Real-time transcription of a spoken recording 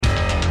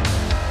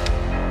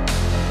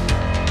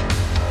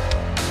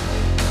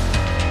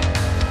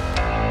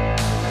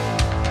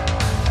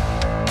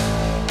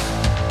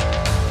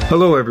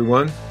Hello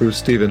everyone, Bruce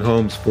Stephen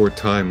Holmes for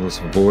Timeless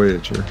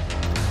Voyager.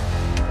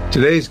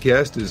 Today's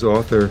guest is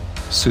author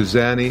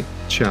Suzzannee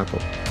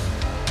Chappelle.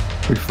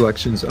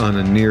 Reflections on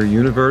a Near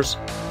Universe,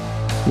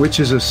 which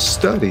is a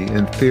study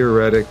and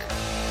theoretic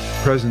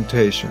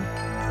presentation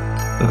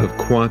of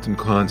quantum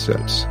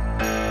concepts,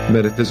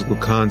 metaphysical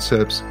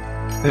concepts,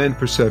 and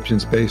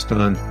perceptions based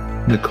on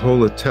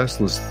Nikola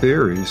Tesla's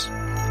theories,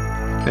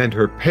 and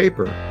her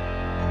paper,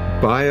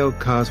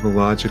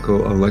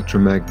 Biocosmological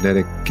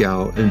Electromagnetic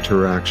Gal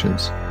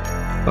Interactions,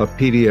 a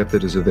PDF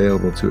that is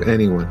available to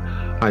anyone.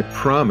 I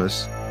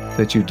promise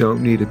that you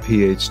don't need a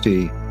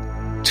PhD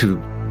to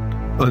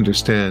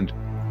understand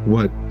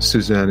what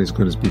Suzzannee is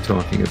going to be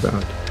talking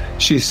about.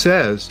 She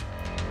says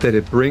that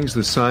it brings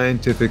the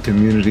scientific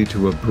community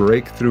to a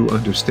breakthrough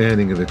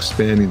understanding of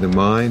expanding the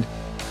mind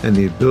and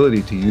the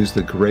ability to use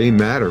the gray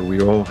matter we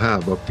all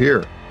have up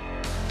here.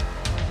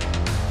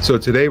 So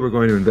today we're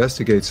going to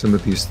investigate some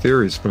of these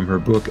theories from her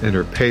book and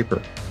her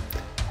paper.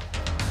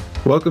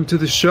 Welcome to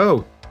the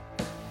show.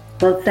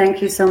 Well,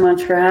 thank you so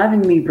much for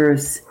having me,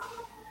 Bruce.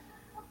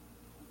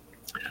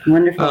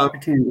 Wonderful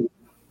opportunity.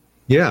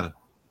 Yeah.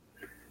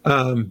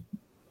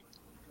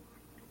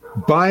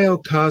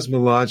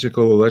 Biocosmological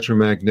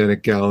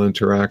electromagnetic Gal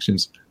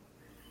interactions.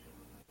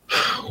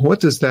 What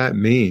does that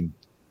mean?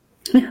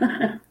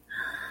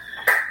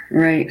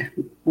 Right.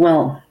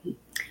 Well,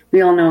 we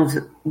all know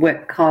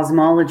what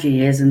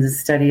cosmology is, and the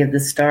study of the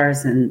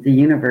stars and the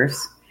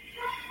universe.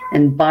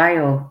 And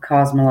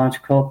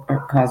biocosmological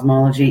or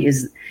cosmology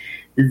is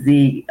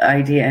the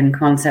idea and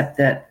concept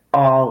that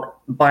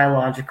all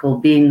biological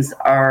beings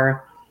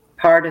are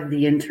part of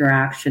the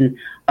interaction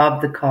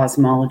of the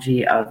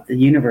cosmology of the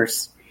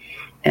universe.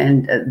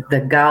 And the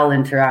Gal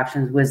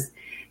interactions was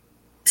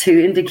to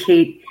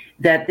indicate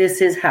that this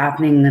is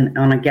happening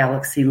on a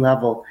galaxy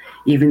level,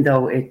 even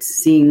though it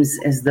seems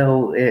as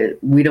though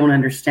we don't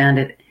understand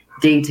it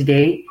day to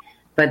day,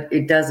 but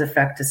it does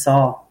affect us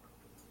all.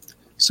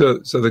 So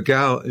the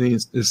Gal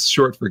is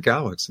short for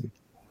galaxy.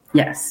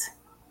 Yes.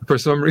 For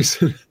some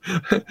reason,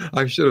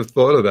 I should have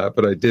thought of that,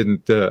 but I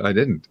didn't.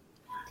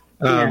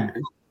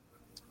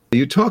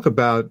 You talk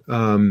about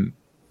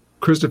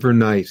Christopher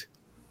Knight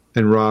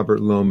and Robert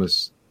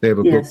Lomas. They have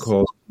a book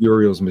called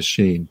Uriel's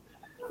Machine.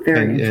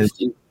 Very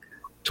interesting.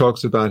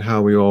 Talks about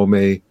how we all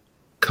may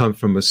come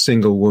from a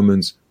single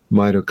woman's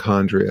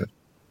mitochondria.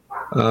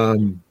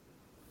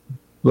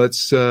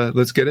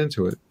 Let's get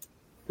into it.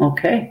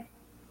 Okay.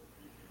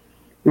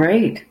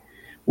 Right.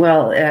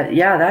 Well,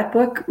 that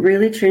book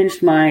really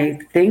changed my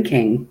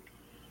thinking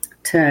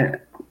to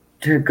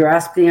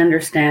grasp the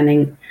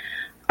understanding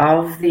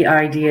of the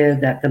idea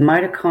that the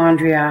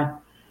mitochondria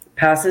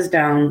passes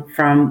down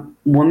from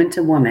woman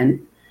to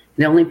woman.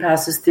 It only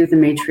passes through the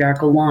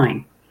matriarchal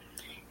line.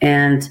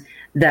 And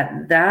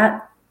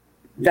that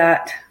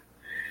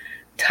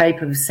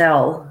type of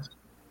cell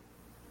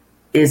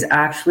is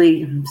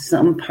actually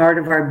some part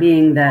of our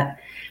being that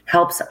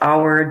helps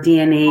our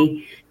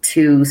DNA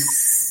to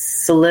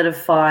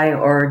solidify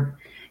or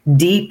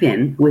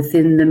deepen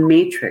within the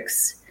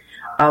matrix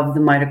of the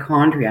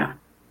mitochondria.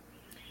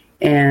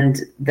 And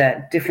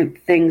that different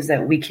things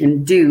that we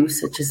can do,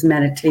 such as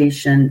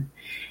meditation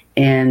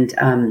and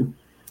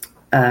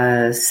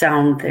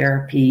sound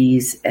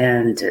therapies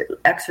and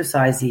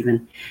exercise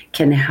even,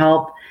 can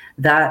help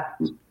that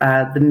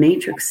the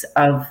matrix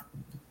of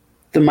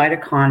the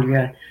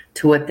mitochondria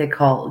to what they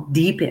call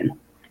deepen.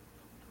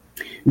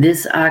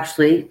 This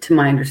actually, to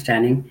my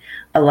understanding,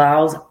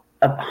 allows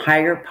a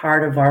higher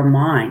part of our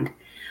mind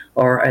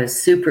or a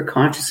super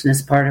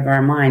consciousness part of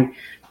our mind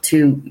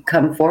to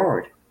come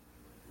forward.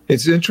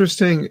 It's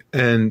interesting,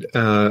 and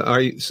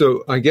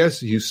so I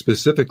guess you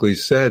specifically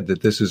said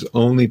that this is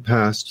only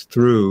passed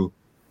through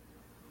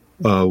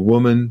a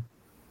woman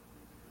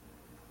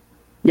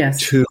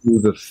to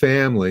the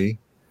family,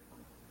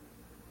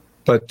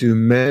 but do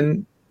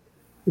men,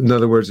 in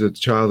other words, the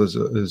child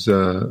is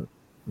a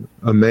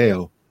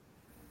male,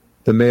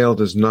 the male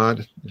does not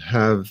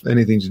have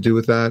anything to do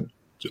with that,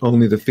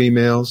 only the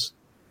females?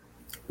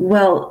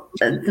 Well,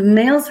 the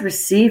males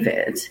receive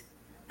it.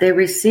 They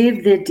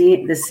receive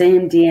the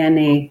same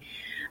DNA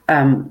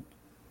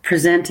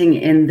presenting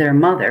in their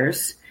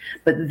mothers,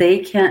 but they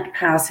can't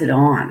pass it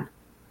on.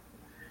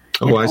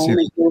 Oh, I see.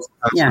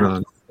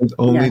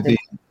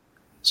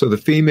 So the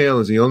female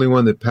is the only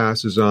one that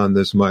passes on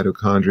this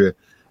mitochondria,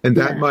 and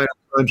that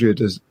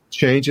mitochondria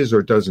changes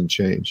or doesn't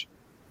change?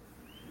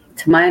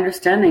 To my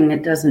understanding,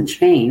 it doesn't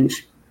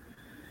change.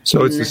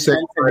 So it's the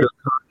same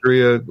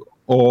mitochondria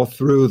all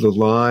through the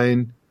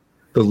line,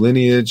 the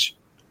lineage,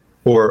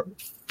 or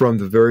from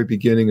the very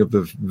beginning of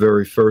the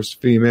very first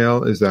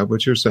female? Is that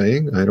what you're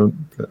saying? That's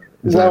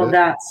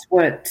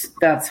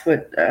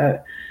what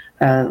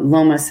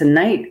Lomas and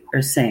Knight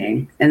are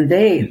saying, and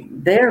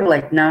they're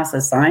like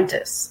NASA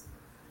scientists.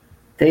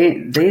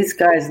 These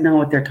guys know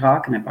what they're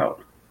talking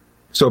about.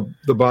 So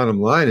the bottom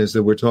line is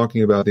that we're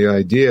talking about the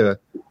idea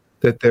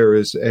that there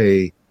is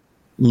a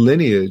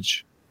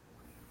lineage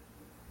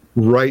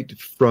right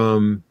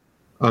from,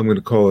 I'm going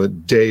to call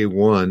it day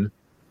one,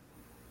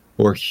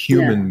 or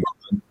human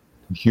one,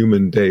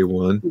 human day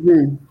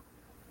one,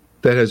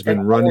 that has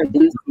been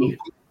running.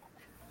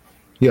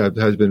 Yeah, it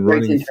has been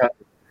running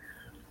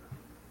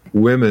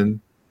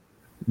women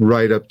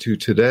right up to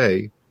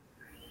today,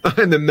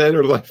 and the men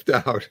are left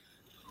out.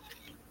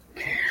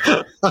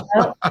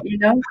 Well,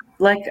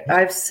 like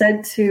I've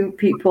said to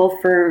people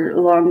for a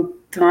long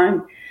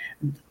time,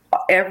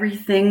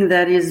 everything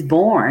that is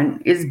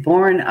born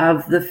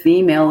of the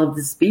female of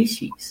the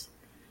species.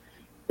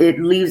 It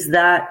leaves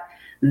that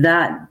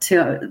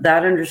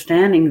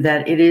understanding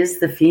that it is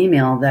the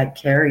female that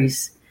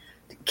carries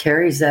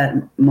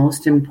that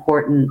most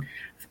important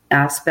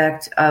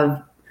aspect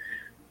of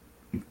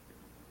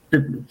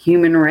the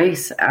human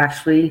race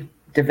actually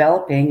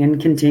developing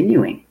and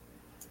continuing.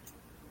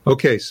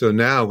 Okay, so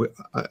now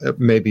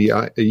maybe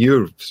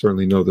you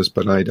certainly know this,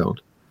 but I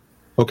don't.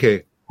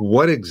 Okay,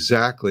 what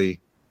exactly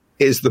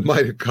is the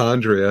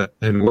mitochondria,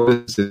 and what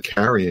is it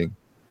carrying?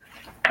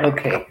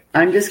 Okay,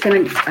 I'm just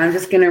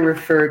gonna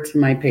refer to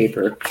my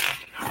paper,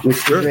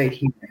 which is right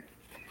here.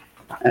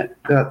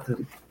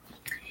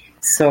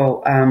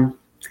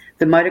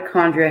 The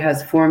mitochondria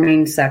has four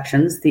main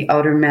sections: the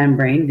outer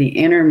membrane, the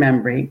inner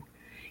membrane,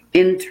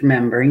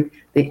 intermembrane,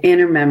 the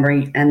inner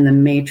membrane, and the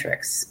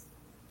matrix.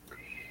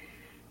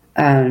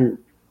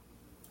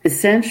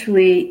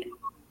 Essentially,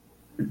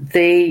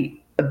 they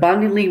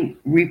abundantly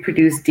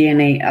reproduce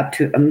DNA up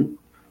to 1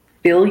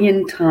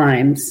 billion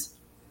times,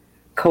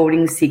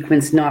 coding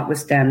sequence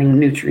notwithstanding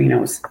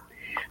neutrinos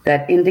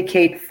that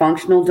indicate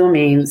functional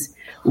domains,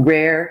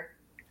 rare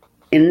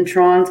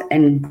introns,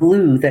 and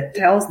glue that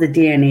tells the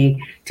DNA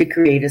to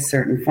create a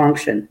certain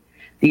function.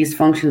 These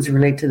functions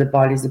relate to the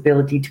body's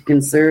ability to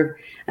conserve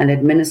and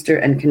administer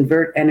and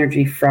convert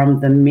energy from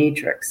the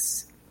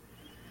matrix.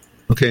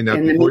 Okay, now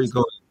before you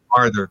go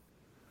farther,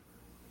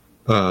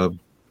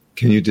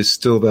 can you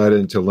distill that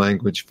into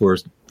language for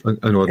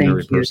an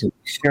ordinary person?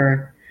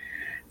 Sure.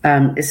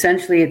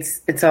 Essentially,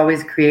 it's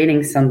always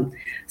creating some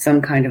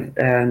kind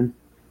of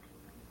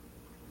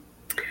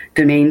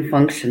domain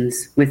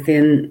functions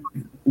within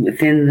the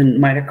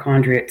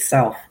mitochondria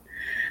itself.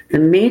 The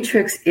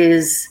matrix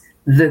is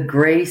the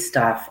gray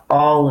stuff,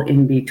 all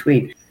in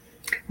between.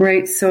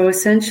 Right, so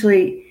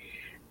essentially,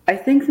 I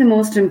think the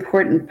most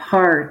important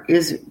part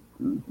is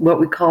what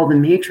we call the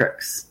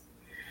matrix,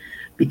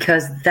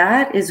 because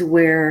that is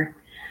where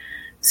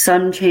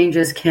some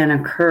changes can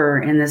occur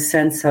in the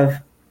sense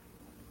of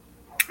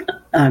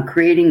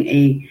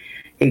creating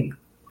an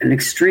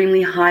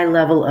extremely high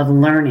level of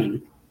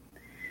learning.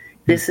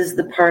 This is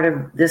the part,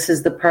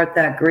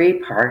 that gray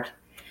part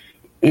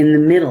in the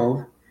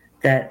middle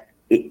that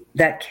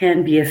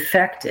can be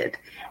affected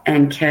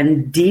and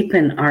can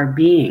deepen our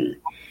being.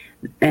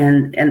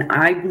 And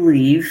I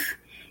believe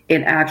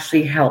it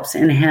actually helps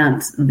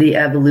enhance the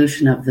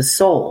evolution of the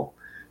soul.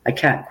 I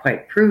can't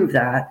quite prove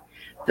that,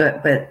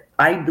 but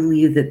I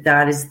believe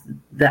that is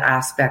the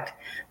aspect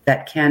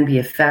that can be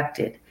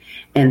affected.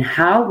 And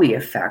how we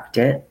affect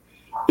it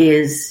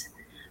is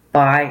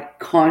by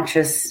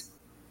conscious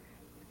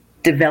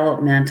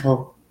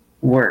developmental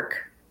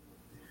work.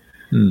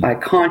 By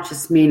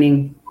conscious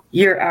meaning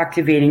you're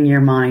activating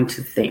your mind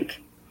to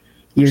think.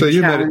 So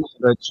you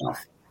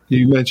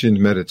mentioned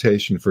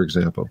meditation, for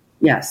example.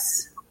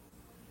 Yes.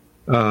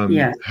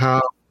 Yes.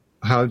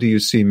 How do you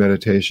see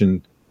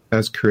meditation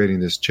as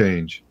creating this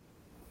change?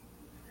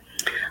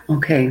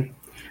 Okay.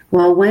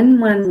 Well, when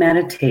one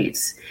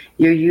meditates,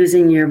 you're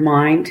using your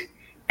mind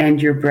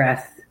and your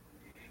breath.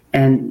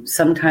 And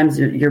sometimes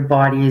your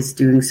body is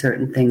doing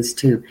certain things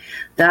too.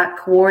 That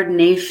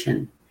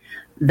coordination,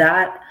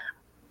 that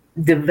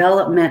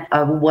development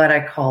of what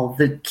I call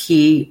the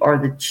ki or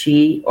the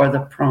chi or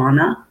the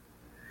prana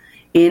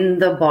in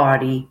the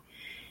body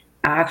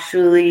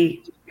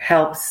actually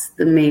helps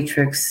the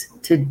matrix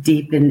to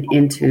deepen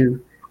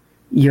into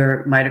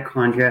your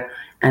mitochondria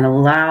and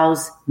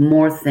allows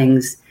more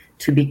things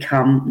to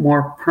become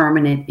more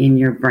permanent in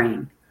your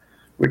brain.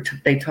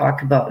 They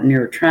talk about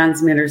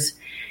neurotransmitters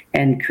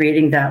and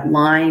creating that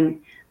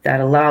line that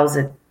allows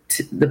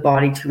the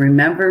body to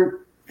remember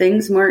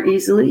things more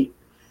easily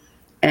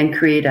and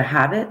create a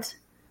habit,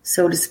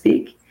 so to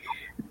speak.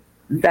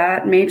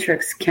 That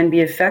matrix can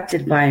be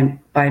affected by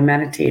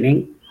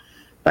meditating,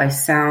 by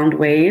sound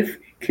wave.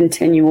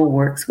 Continual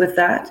works with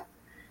that.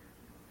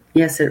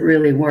 Yes, it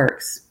really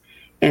works.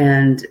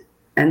 And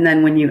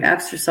then when you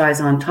exercise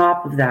on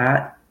top of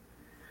that,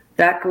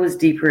 that goes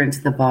deeper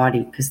into the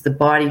body because the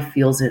body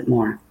feels it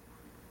more.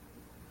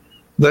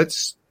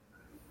 Let's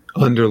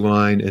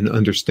underline and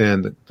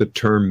understand the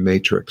term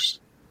matrix.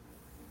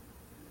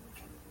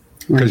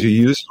 Because you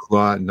use it a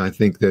lot, and I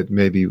think that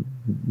maybe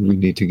we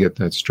need to get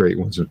that straight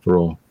once and for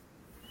all.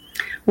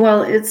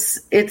 Well, it's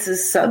a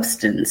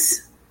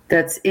substance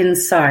that's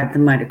inside the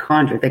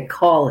mitochondria. They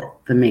call it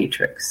the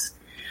matrix.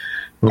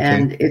 Okay.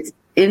 And it's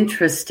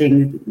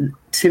interesting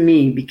to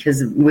me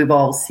because we've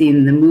all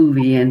seen the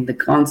movie and the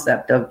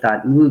concept of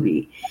that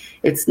movie.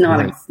 It's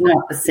not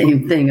the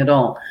same thing at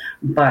all.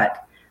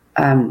 But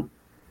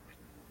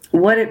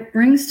what it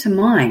brings to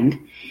mind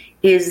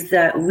is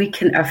that we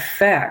can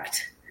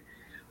affect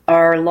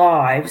our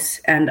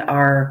lives and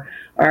our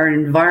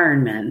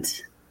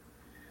environment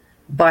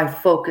by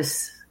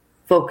focused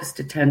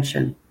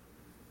attention.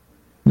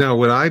 Now,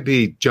 would I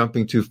be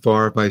jumping too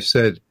far if I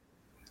said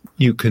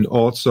you can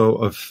also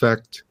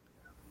affect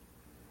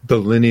the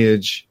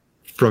lineage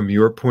from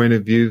your point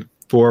of view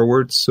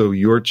forward, so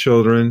your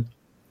children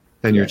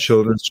and your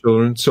children's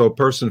children? So a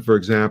person, for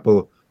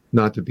example,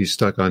 not to be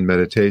stuck on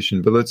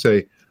meditation, but let's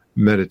say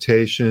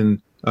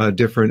meditation,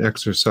 different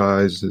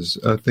exercises,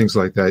 things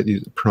like that,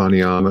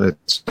 pranayama,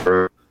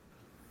 etc.,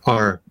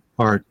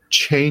 are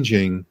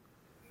changing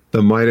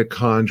the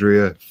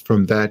mitochondria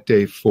from that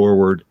day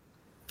forward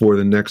for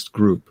the next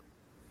group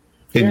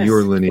in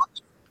your lineage.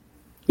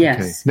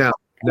 Yes. Okay.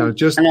 Now,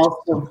 just and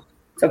also,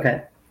 it's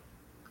okay.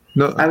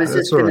 No, I was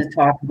just going to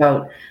talk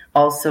about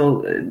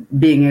also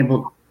being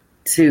able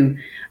to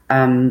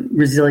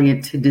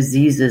resilient to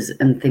diseases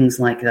and things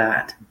like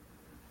that.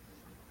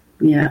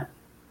 Yeah.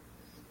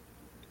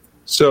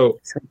 So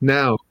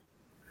now,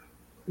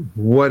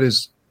 what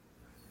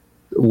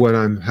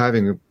I'm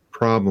having a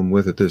problem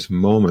with at this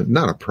moment,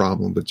 not a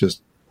problem, but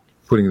just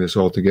putting this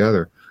all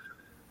together.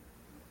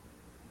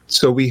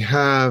 So we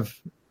have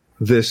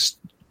this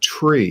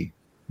tree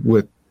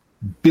with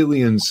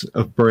billions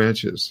of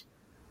branches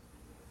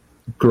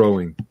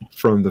growing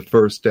from the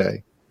first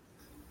day.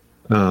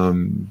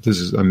 I'm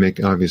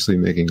obviously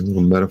making a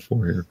little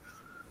metaphor here.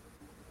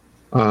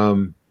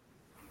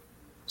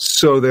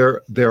 So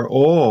they're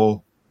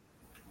all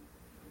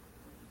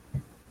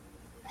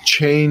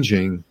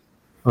changing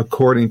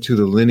according to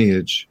the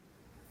lineage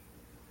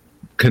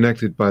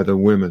connected by the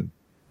women,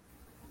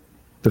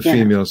 the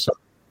female side.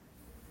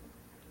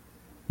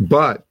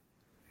 But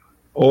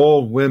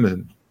all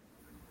women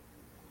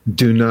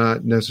do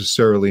not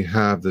necessarily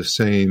have the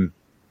same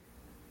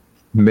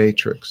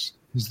matrix.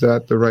 Is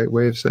that the right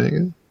way of saying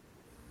it?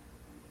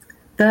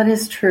 That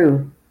is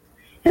true.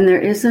 And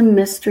there is a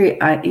mystery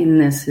in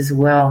this as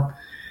well,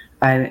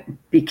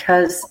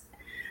 because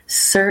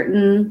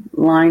certain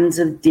lines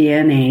of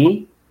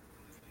DNA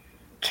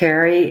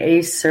carry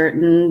a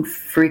certain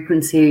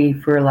frequency,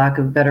 for lack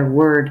of a better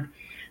word,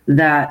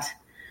 that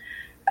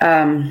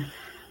I'm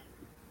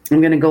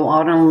going to go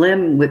out on a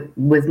limb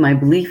with my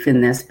belief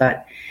in this,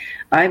 but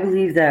I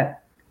believe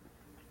that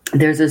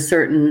there's a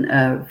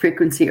certain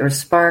frequency or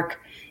spark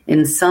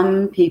in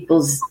some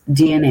people's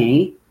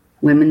DNA,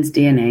 women's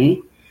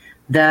DNA,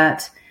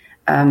 that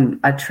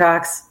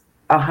attracts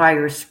a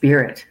higher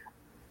spirit,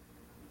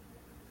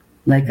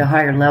 like a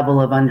higher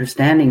level of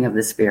understanding of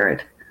the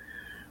spirit.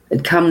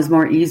 It comes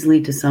more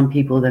easily to some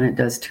people than it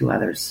does to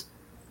others.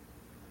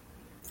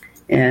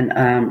 And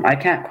I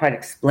can't quite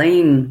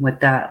explain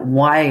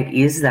why it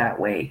is that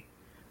way,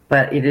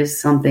 but it is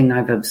something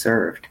I've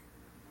observed.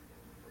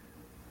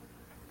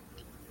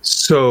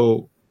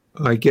 So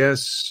I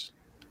guess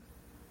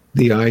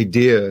the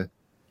idea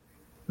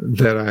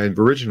that I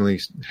originally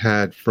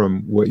had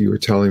from what you were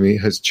telling me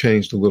has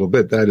changed a little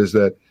bit. That is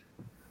that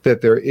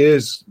there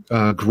is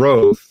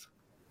growth,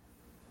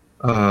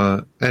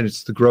 and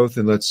it's the growth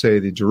in, let's say,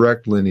 the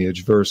direct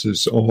lineage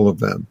versus all of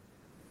them.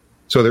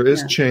 So there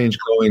is change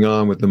going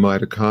on with the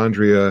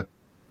mitochondria,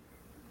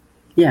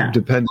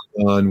 depending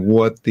on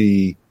what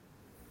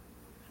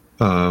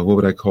what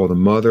would I call the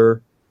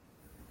mother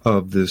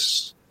of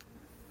this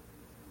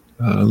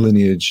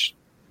lineage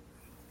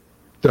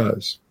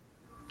does.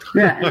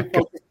 Yeah, and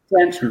focused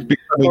attention.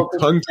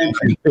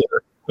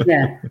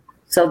 Yeah,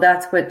 so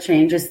that's what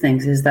changes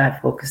things, is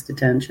that focused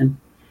attention.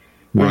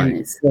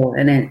 Right.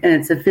 And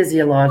it's a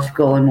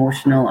physiological,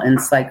 emotional,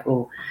 and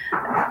psycho.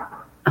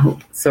 Oh,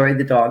 sorry,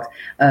 the dogs.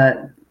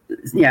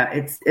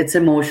 It's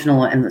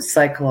emotional and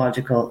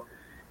psychological,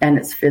 and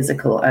it's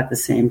physical at the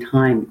same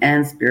time,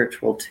 and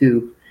spiritual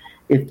too.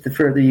 If the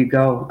further you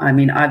go, I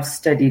mean, I've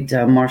studied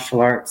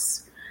martial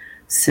arts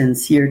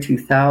since year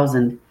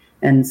 2000,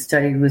 and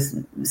studied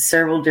with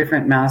several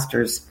different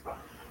masters,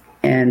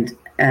 and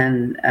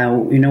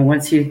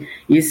once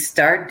you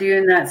start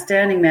doing that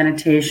standing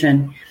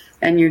meditation,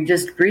 and you're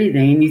just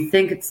breathing, and you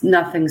think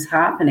nothing's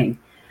happening,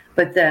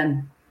 but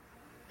then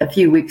a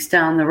few weeks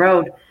down the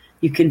road,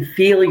 you can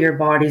feel your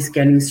body's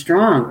getting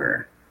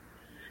stronger.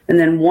 And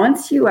then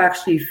once you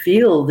actually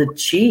feel the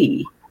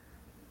chi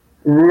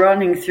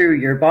running through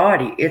your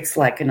body, it's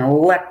like an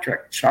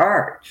electric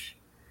charge.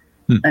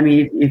 I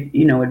mean,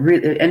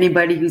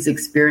 anybody who's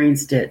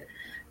experienced it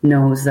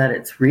knows that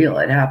it's real.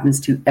 It happens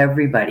to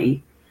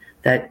everybody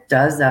that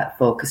does that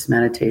focused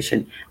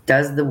meditation,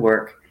 does the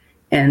work,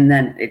 and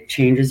then it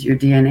changes your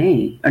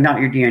DNA, or not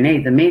your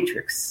DNA, the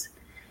matrix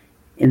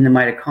in the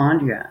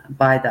mitochondria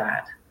by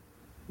that.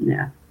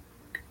 Yeah.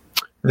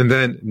 And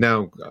then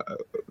now,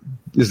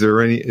 is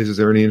there any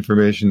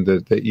information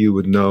that you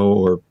would know,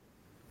 or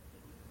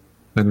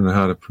I don't know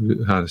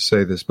how to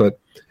say this, but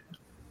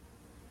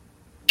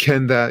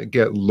can that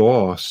get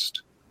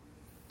lost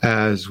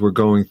as we're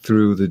going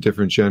through the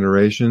different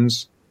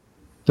generations?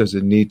 Does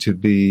it need to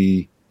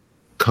be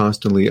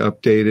constantly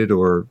updated,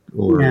 or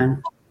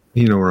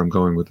you know where I'm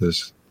going with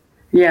this?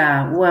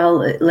 Yeah,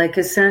 well, like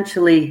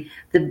essentially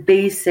the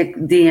basic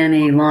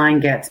DNA line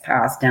gets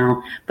passed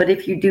down, but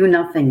if you do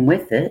nothing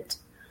with it,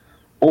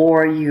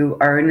 or you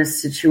are in a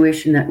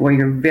situation where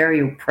you're very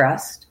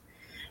oppressed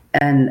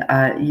and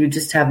you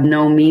just have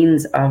no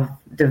means of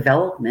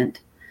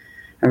development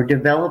or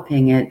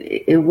developing it,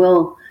 it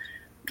will,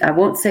 I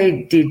won't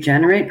say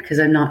degenerate because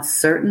I'm not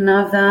certain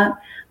of that,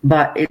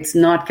 but it's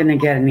not going to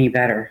get any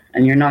better,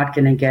 and you're not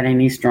going to get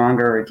any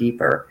stronger or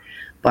deeper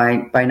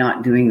by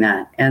not doing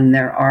that. And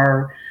there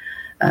are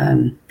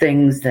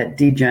things that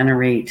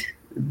degenerate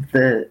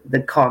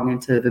the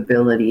cognitive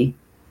ability,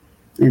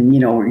 and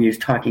we're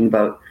just talking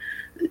about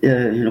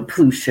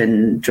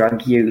pollution,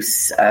 drug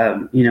use,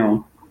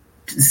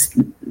 just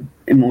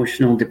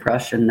emotional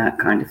depression, that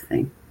kind of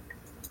thing.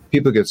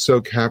 People get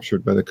so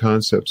captured by the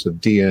concepts of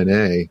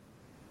DNA,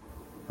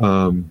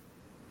 and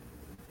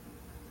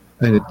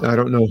I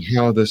don't know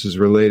how this is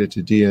related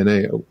to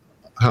DNA.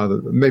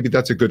 Maybe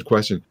that's a good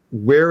question.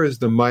 Where is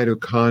the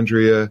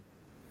mitochondria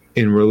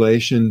in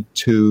relation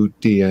to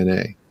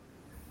DNA?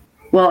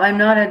 Well, I'm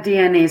not a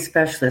DNA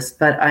specialist,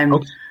 but I'm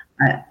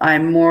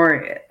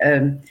more.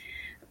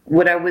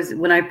 When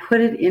I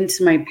put it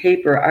into my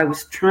paper, I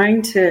was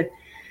trying to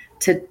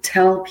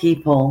tell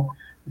people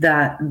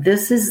that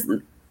this is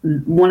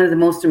one of the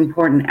most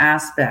important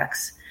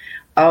aspects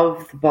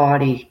of the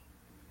body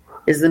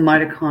is the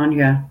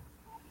mitochondria,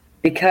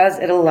 because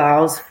it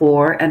allows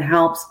for and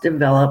helps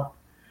develop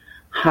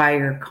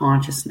higher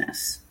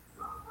consciousness.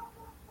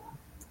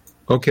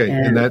 Okay,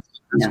 and that's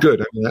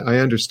good. I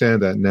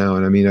understand that now,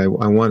 and I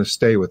want to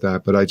stay with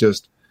that, but I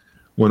just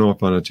went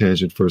off on a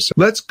tangent for a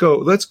second. Let's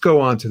go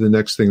on to the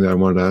next thing that I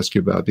wanted to ask you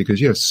about, because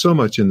you have so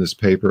much in this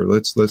paper.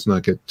 Let's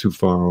not get too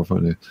far off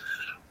on it.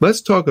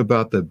 Let's talk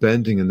about the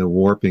bending and the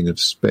warping of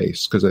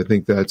space, because I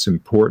think that's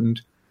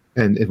important,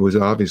 and it was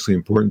obviously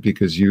important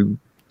because you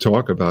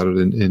talk about it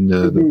in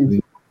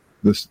the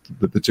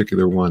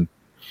particular one.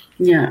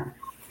 Yeah.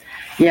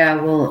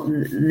 Well,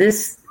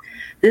 this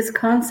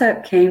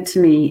concept came to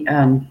me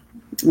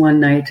one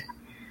night,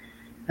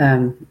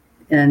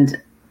 and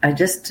I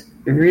just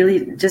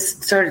really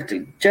just started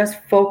to just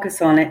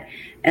focus on it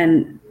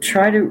and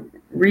try to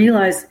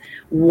realize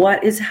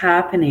what is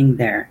happening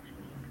there.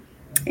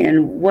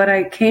 And what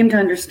I came to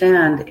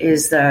understand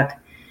is that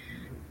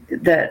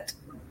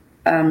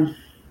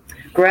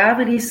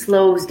gravity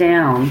slows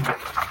down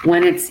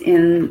when it's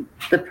in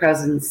the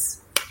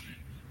presence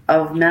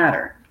of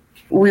matter.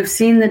 We've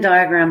seen the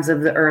diagrams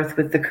of the Earth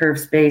with the curved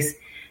space,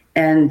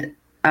 and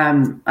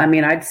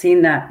I'd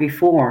seen that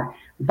before,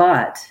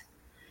 but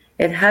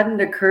it hadn't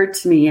occurred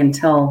to me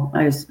until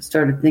I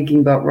started thinking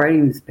about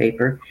writing this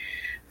paper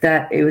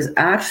that it was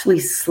actually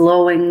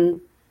slowing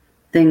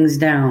things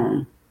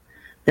down,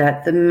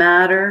 that the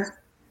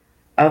matter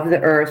of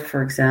the Earth,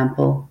 for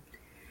example,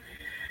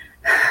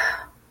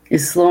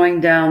 is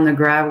slowing down the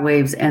grav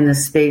waves and the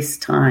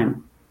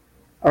space-time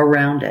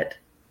around it.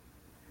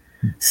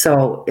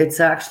 So it's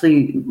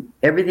actually,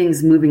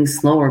 everything's moving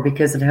slower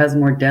because it has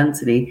more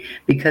density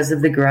because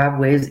of the grav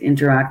waves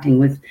interacting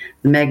with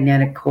the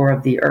magnetic core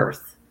of the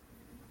Earth.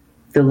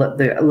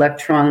 The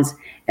electrons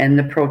and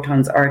the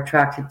protons are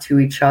attracted to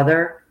each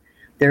other.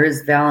 There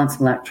is valence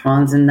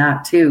electrons in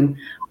that too,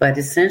 but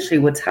essentially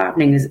what's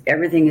happening is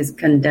everything is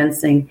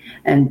condensing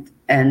and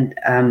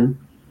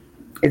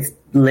it's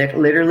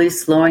literally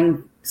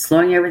slowing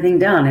everything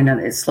down, and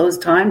it slows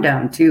time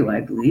down too,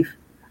 I believe.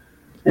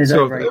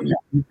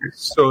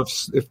 So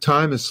if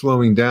time is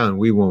slowing down,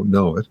 we won't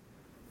know it.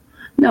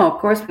 No, of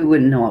course we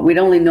wouldn't know it. We'd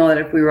only know it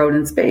if we rode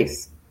in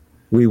space.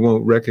 We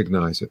won't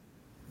recognize it.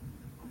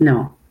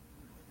 No,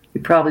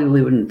 you probably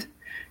wouldn't,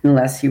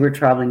 unless you were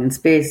traveling in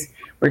space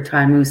where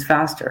time moves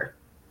faster,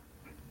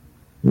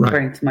 right,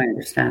 according to my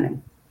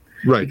understanding.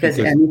 Right. Because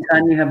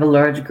anytime you have a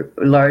large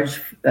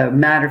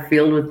matter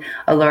field with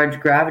a large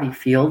gravity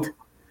field,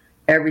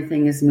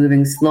 everything is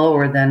moving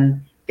slower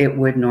than it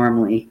would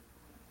normally.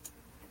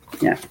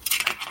 Yeah.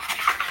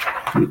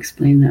 Let me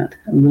explain that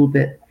a little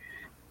bit.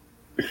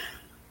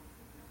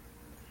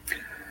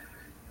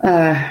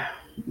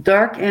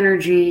 Dark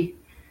energy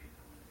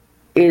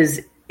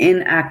is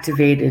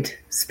inactivated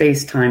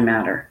space-time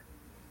matter.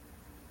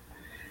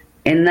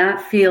 In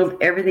that field,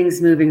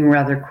 everything's moving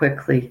rather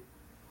quickly.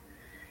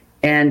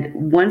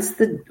 And once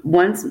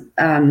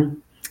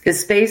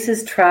space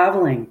is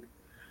traveling,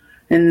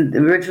 and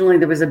originally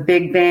there was a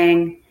big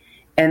bang,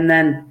 and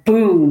then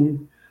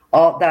boom,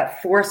 all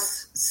that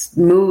force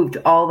moved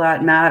all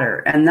that matter,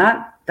 and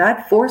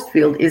that force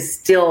field is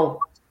still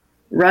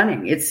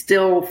running. It's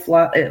still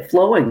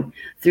flowing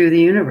through the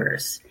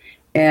universe.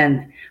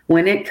 And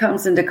when it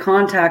comes into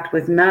contact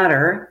with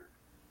matter,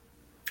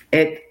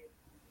 it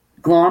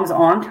gloms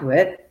onto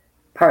it,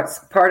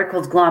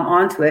 particles glom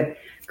onto it,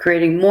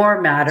 creating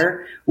more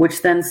matter,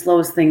 which then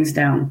slows things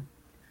down,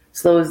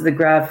 slows the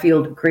grav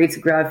field, creates a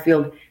grav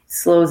field,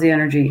 slows the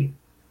energy,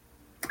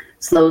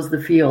 slows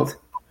the field,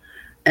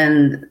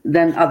 and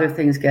then other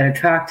things get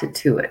attracted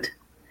to it.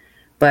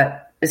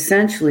 But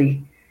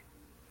essentially,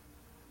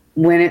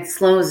 when it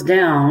slows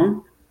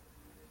down,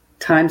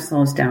 time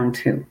slows down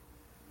too.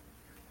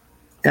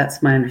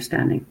 That's my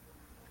understanding.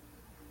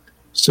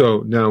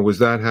 So now, was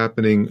that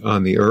happening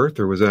on the Earth,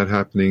 or was that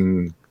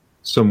happening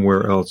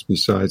somewhere else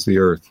besides the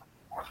Earth?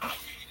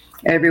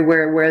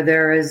 Everywhere where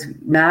there is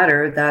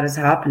matter, that is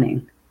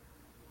happening.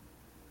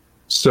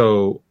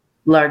 So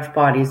large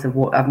bodies of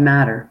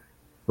matter.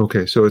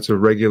 Okay, so it's a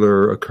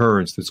regular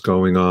occurrence that's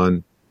going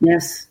on.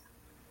 Yes.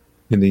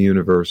 In the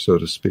universe, so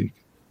to speak.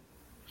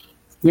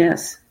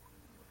 Yes.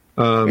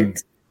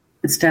 It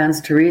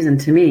stands to reason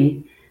to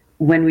me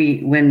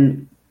when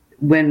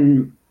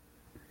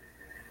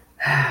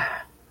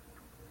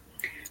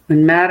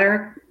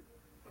matter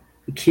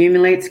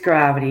accumulates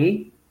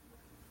gravity,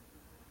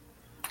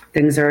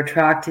 things are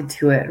attracted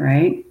to it,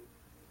 right?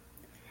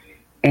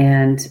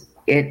 And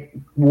it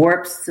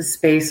warps the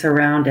space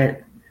around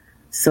it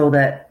so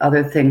that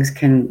other things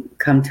can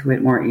come to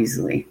it more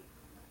easily.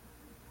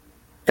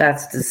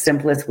 That's the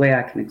simplest way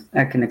I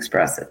can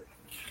express it.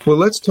 Well,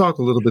 let's talk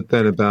a little bit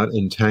then about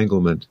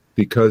entanglement,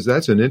 because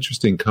that's an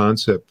interesting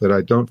concept that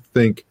I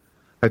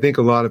think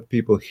a lot of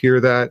people hear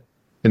that,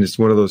 and it's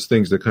one of those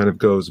things that kind of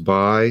goes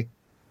by.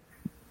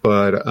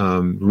 But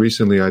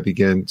recently I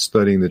began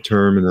studying the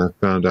term, and I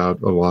found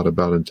out a lot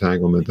about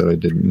entanglement that I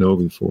didn't know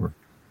before.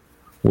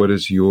 What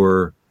is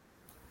your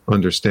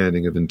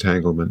understanding of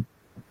entanglement?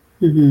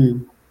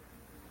 Mm-hmm.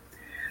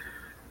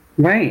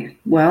 Right.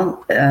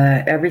 Well,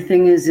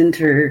 everything is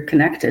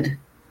interconnected.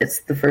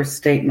 It's the first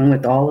statement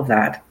with all of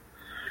that.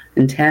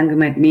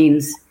 Entanglement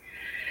means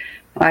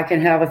I can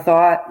have a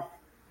thought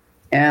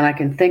and I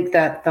can think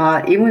that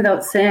thought, even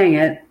without saying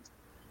it,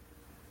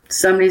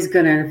 somebody's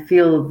going to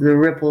feel the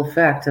ripple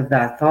effect of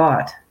that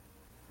thought.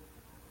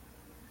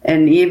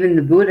 And even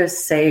the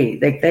Buddhists say,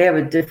 like, they have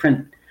a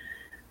different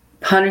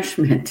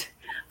punishment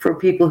for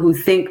people who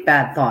think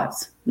bad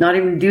thoughts. Not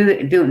even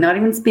not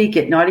even speak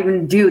it, not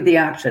even do the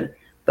action,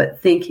 but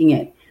thinking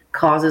it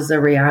causes a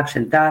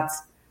reaction.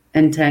 That's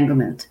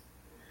entanglement.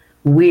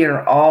 We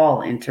are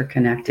all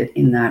interconnected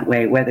in that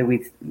way, whether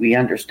we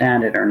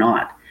understand it or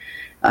not.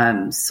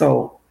 And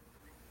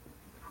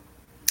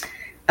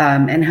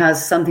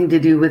has something to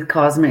do with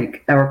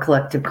cosmic or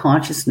collective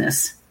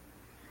consciousness,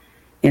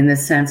 in the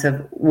sense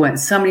of when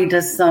somebody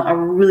does a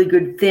really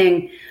good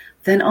thing,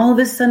 then all of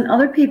a sudden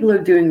other people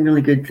are doing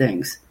really good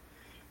things.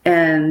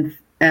 And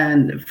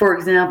for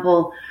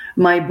example,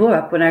 my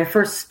book, when I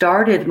first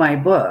started my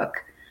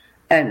book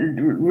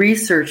and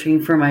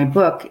researching for my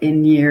book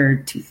in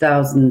year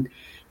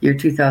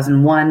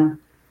 2001,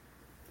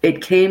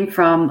 it came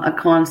from a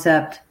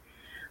concept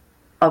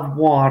of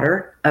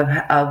water,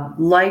 of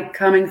light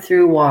coming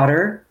through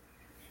water.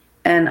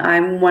 And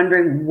I'm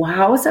wondering,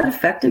 how is that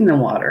affecting the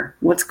water?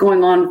 What's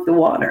going on with the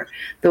water?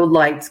 The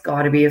light's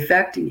got to be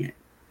affecting it.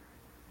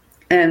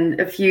 And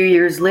a few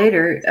years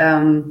later,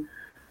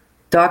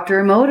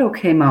 Dr. Emoto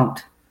came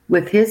out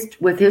with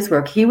his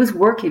work. He was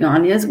working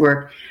on his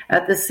work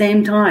at the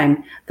same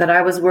time that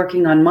I was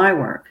working on my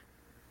work,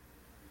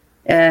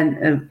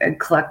 and a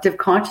collective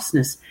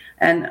consciousness.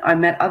 And I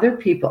met other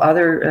people,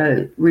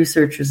 other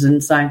researchers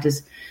and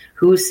scientists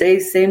who say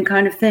the same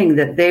kind of thing,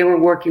 that they were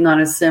working on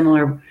a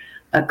similar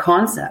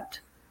concept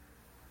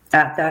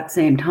at that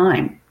same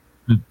time.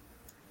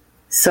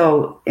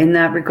 So in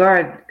that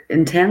regard,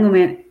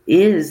 entanglement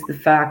is the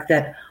fact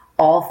that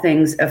all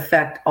things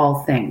affect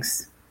all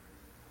things.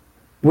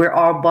 We're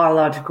all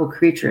biological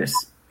creatures.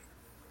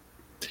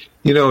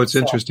 You know, it's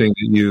interesting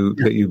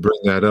that you bring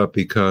that up,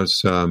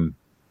 because I'm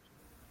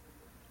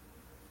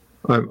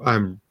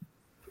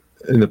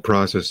in the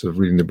process of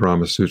reading the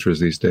Brahma Sutras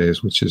these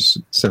days, which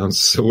sounds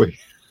silly.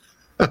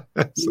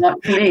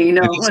 Not to me,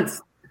 no.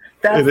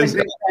 That's a good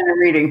kind of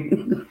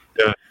reading.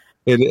 Yeah,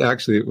 it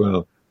actually,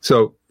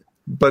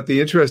 but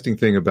the interesting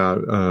thing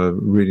about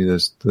reading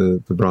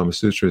the Brahma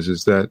Sutras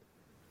is that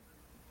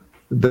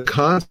the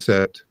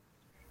concept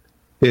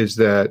is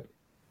that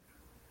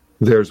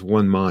there's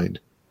one mind.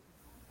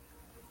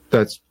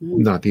 That's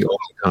not the only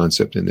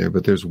concept in there,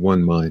 but there's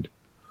one mind,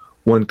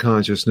 one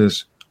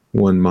consciousness,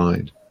 one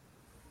mind.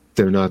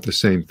 They're not the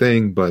same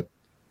thing, but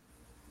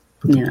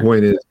the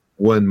point is,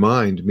 one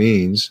mind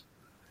means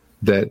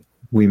that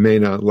we may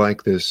not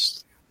like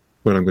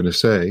what I'm going to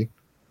say,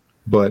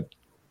 but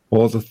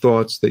all the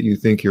thoughts that you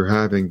think you're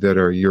having that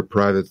are your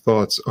private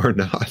thoughts are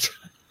not.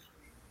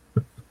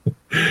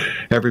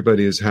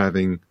 Everybody is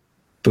having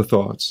the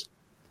thoughts.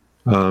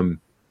 That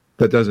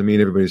doesn't mean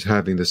everybody's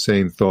having the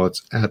same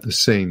thoughts at the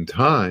same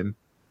time,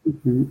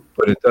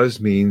 but it does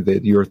mean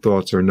that your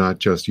thoughts are not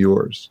just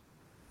yours,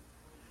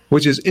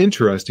 which is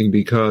interesting,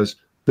 because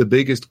the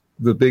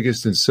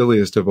biggest and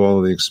silliest of all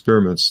of the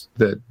experiments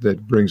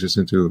that brings us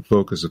into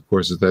focus, of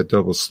course, is that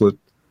double slit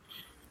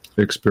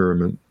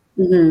experiment,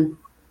 where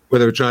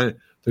they're trying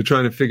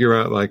to figure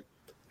out, like,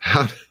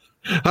 how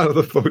do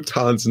the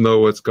photons know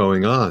what's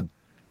going on?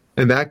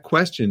 And that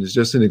question is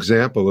just an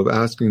example of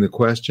asking the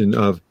question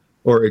of,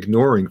 or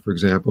ignoring, for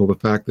example, the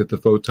fact that the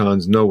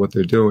photons know what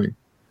they're doing.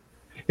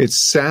 It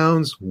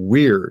sounds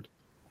weird.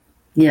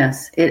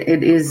 Yes,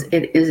 it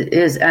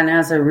is. And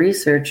as a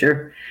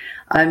researcher,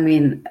 I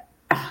mean,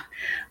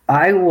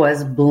 I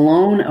was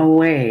blown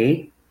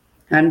away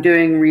I'm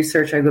doing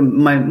research. I got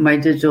my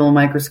digital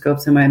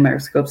microscopes and my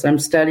microscopes. I'm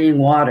studying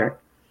water.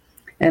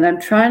 And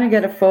I'm trying to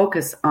get a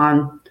focus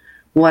on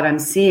what I'm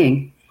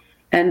seeing.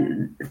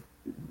 And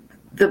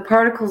the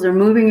particles are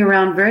moving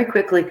around very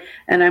quickly.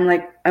 And I'm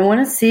like, I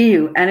want to see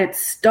you. And it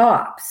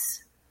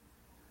stops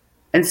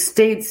and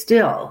stayed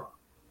still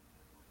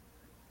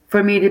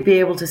for me to be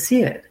able to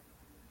see it.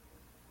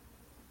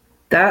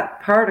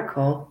 That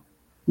particle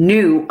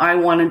knew I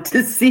wanted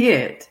to see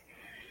it.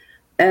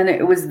 And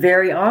it was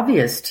very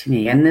obvious to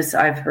me. And this,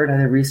 I've heard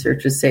other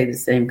researchers say the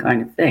same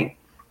kind of thing.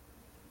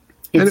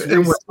 It's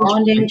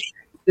responding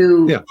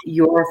to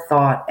your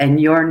thought and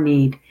your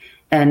need,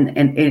 and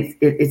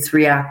it's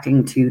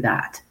reacting to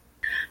that.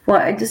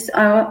 Well,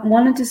 I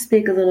wanted to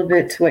speak a little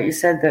bit to what you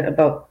said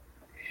about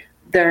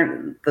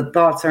the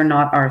thoughts are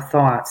not our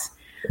thoughts.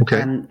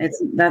 Okay.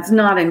 That's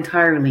not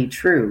entirely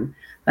true.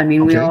 I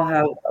mean, we all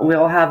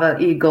have an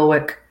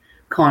egoic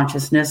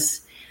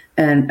consciousness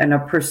and a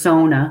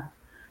persona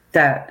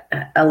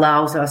that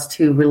allows us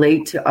to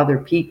relate to other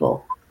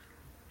people.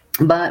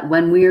 But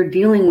when we are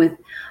dealing with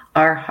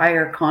our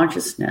higher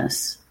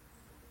consciousness,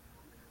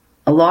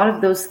 a lot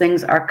of those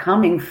things are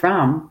coming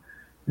from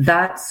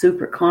that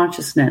super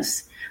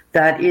consciousness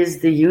that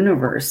is the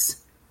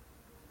universe,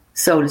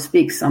 so to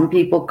speak. Some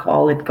people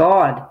call it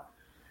God.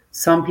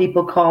 Some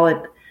people call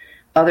it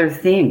other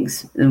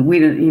things.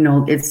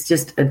 It's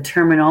just a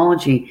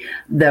terminology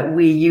that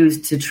we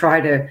use to try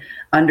to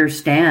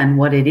understand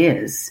what it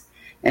is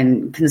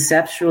and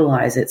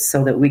conceptualize it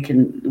so that we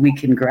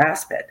can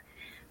grasp it.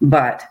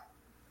 But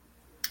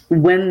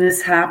when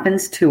this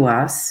happens to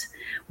us,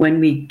 when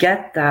we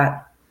get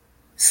that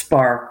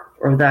spark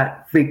or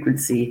that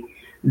frequency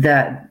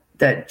that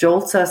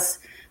jolts us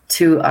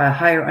to a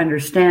higher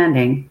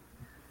understanding,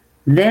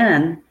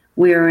 then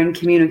we are in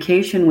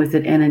communication with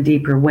it in a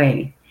deeper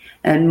way.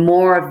 And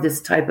more of this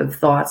type of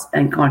thoughts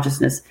and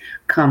consciousness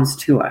comes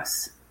to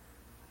us.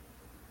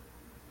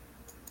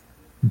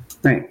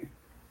 Right.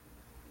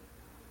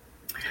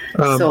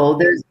 So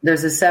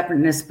there's a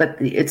separateness, but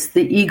it's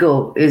the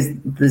ego is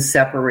the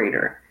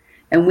separator.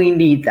 And we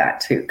need that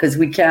too, because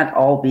we can't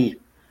all be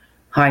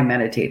high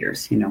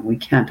meditators. We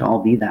can't all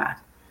be that.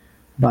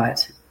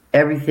 But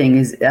everything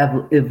is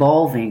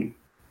evolving.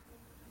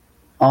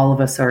 All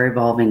of us are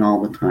evolving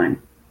all the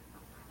time.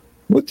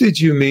 What did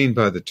you mean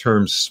by the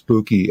term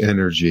spooky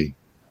energy?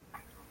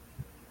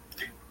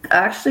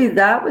 Actually,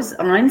 that was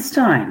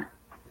Einstein.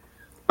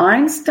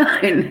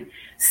 Einstein.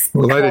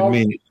 Well, I didn't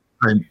mean.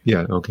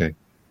 Okay.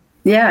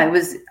 Yeah, it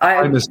was.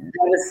 That was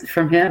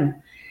from him.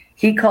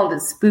 He called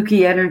it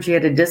spooky energy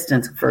at a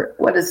distance. For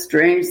what a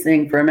strange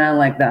thing for a man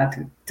like that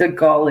to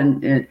call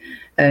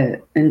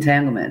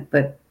entanglement.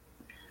 But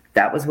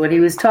that was what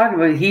he was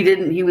talking about.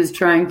 He was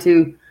trying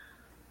to,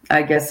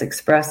 I guess,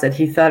 express that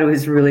he thought it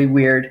was really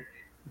weird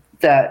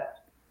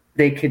that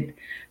they could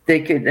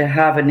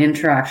have an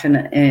interaction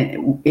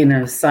in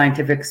a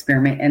scientific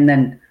experiment, and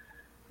then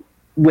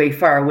way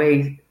far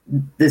away,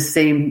 the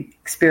same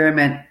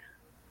experiment,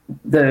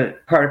 the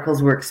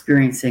particles were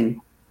experiencing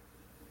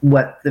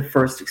what the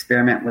first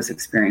experiment was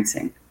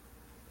experiencing.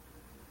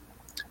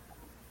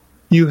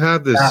 You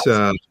have this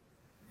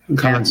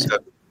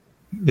concept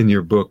in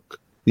your book,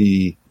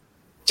 the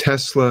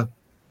Tesla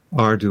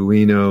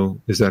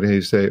Arduino, is that how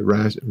you say it,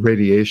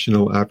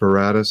 radiational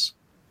apparatus?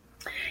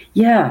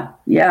 Yeah.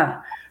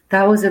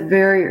 That was a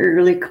very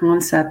early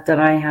concept that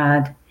I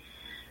had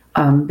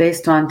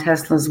based on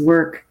Tesla's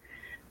work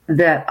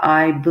that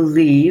I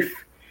believe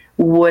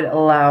would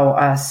allow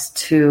us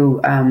to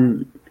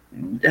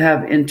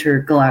have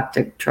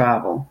intergalactic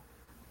travel.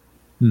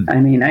 I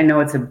mean, I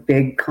know it's a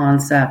big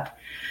concept,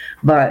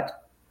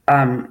 but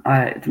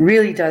it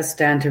really does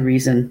stand to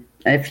reason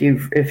if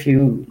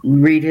you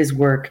read his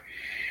work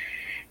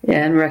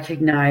and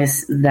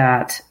recognize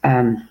that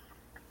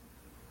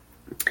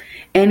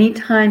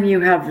anytime you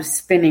have a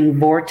spinning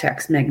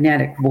vortex,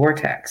 magnetic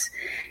vortex,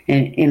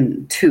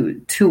 in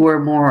two or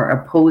more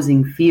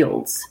opposing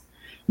fields,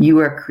 you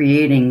are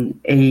creating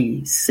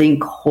a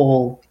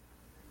sinkhole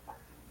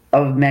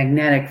of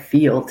magnetic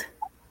field.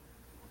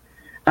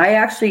 I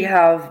actually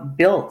have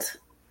built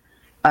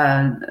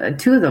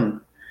two of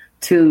them,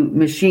 two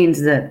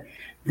machines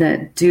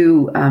that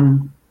do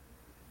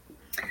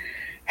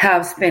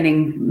have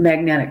spinning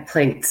magnetic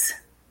plates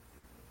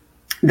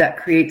that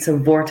creates a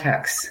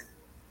vortex.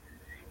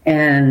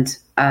 And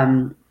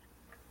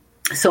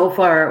so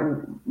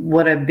far,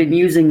 what I've been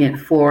using it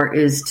for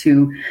is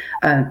to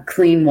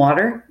clear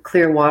water,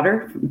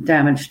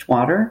 damaged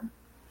water.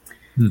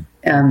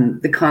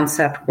 The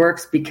concept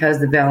works because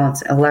the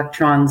valence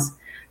electrons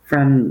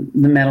from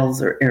the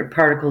metals or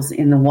particles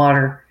in the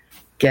water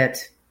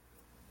get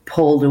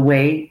pulled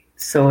away.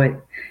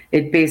 So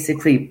it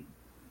basically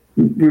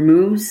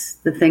removes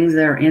the things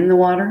that are in the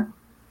water.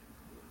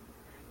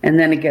 And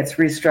then it gets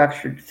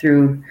restructured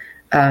through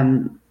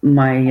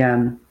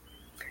my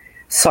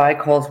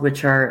cycles,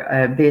 which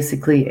are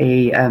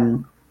basically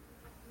a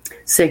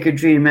sacred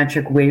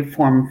geometric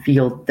waveform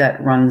field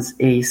that runs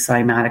a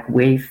cymatic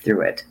wave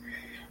through it.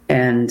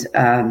 And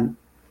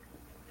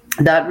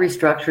that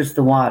restructures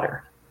the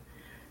water.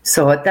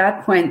 So at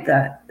that point,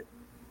 that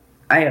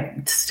I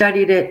have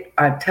studied it,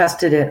 I've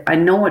tested it, I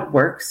know it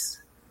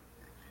works.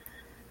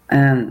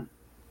 And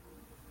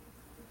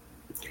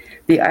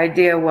the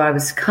idea where I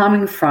was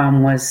coming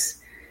from was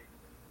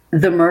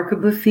the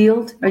Merkaba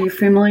field. Are you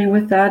familiar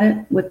with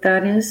that? What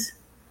that is?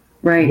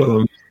 Right.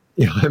 Well,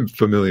 I'm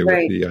familiar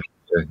with the idea.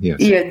 Yes.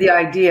 Yeah, the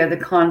idea, the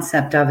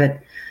concept of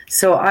it.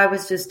 So I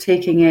was just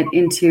taking it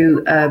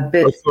into a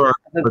bit.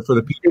 But for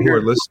the people who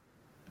are listening,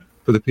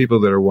 for the people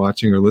that are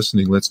watching or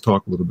listening, let's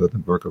talk a little bit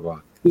about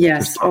Merkaba.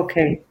 Yes.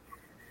 Okay.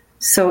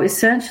 So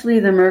essentially,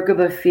 the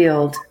Merkaba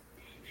field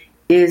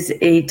is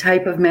a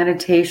type of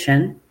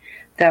meditation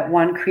that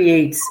one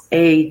creates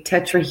a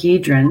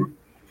tetrahedron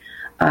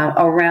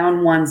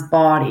around one's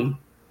body.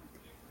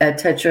 A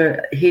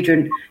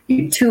tetrahedron,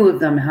 two of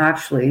them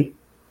actually,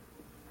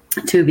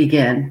 to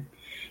begin.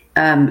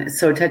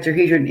 So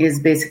tetrahedron is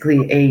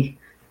basically a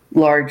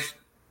large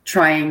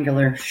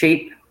triangular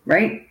shape,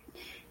 right?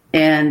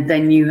 And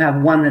then you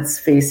have one that's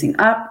facing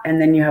up, and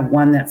then you have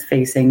one that's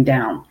facing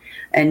down.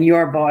 And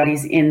your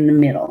body's in the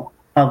middle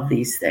of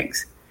these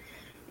things.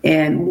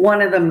 And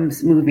one of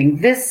them's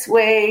moving this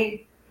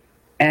way,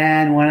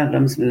 and one of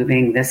them's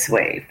moving this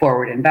way,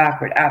 forward and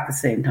backward at the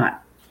same time.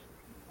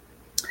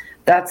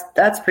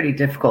 That's pretty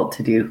difficult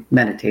to do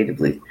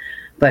meditatively.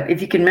 But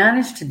if you can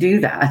manage to do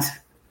that,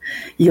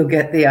 you'll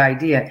get the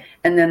idea.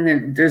 And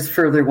then there's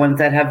further ones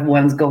that have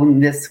one's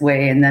going this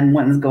way, and then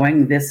one's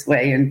going this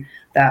way and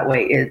that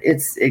way.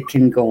 It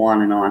can go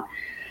on and on.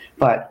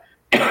 But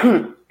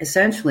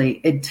essentially,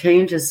 it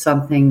changes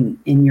something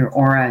in your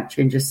aura, it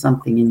changes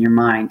something in your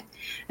mind,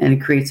 and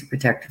it creates a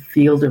protective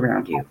field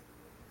around you.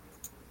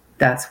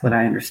 That's what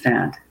I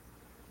understand.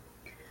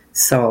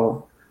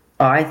 So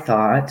I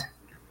thought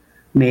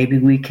maybe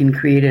we can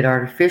create it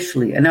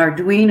artificially. An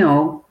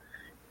Arduino,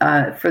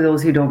 for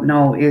those who don't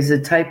know, is a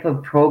type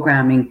of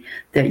programming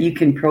that you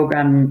can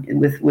program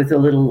with a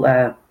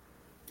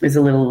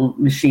little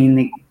machine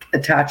that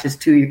attaches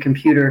to your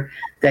computer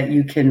that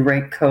you can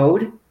write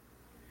code,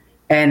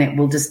 and it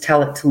will just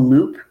tell it to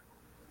loop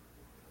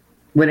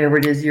whatever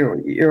it is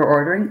you're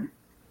ordering.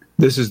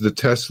 This is the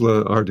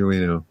Tesla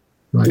Arduino,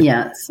 right?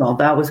 Yeah. So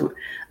I was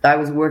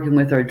working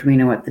with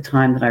Arduino at the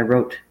time that I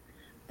wrote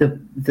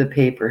the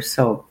paper.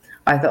 So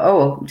I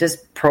thought,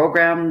 just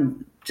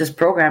program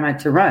it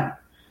to run,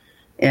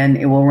 and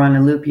it will run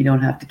a loop. You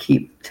don't have to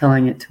keep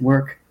telling it to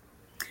work.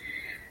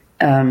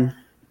 But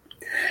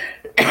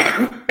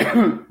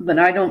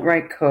I don't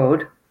write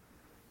code.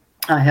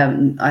 I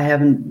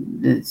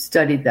haven't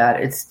studied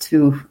that. It's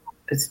too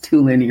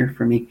linear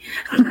for me.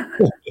 I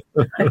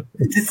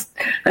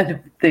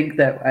don't think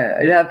that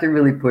I'd have to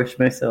really push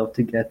myself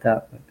to get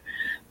that one.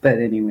 But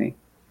anyway.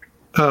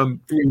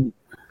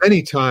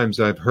 Many times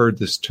I've heard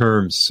this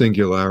term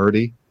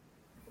singularity.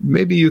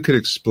 Maybe you could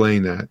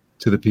explain that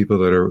to the people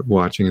that are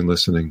watching and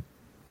listening.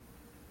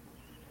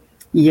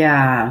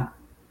 Yeah.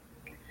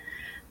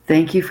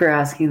 Thank you for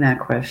asking that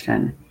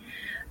question.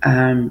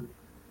 A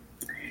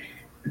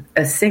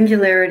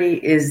singularity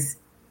is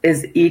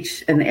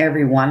each and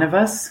every one of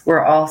us.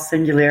 We're all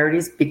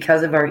singularities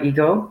because of our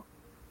ego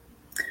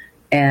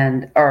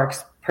and our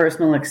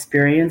personal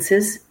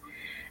experiences.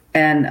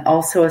 And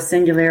also a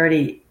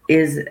singularity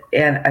is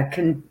an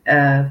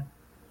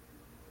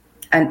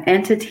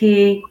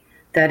entity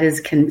that is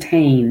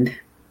contained.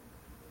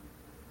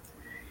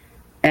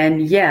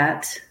 And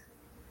yet,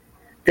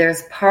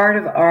 there's part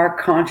of our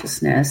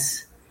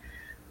consciousness,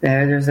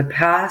 there's a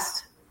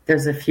past,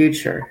 there's a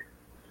future.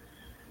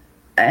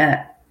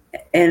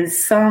 In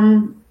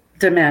some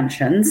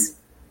dimensions,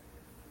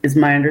 is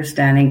my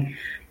understanding,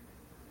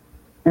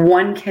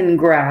 one can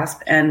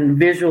grasp and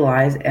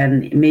visualize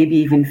and maybe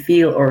even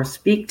feel or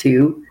speak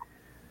to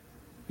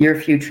your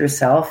future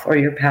self or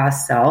your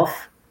past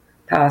self,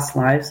 past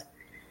lives.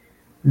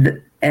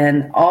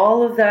 And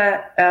all of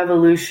that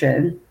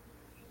evolution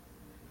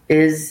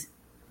is,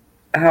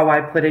 how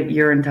I put it,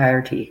 your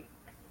entirety.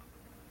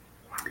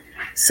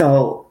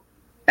 So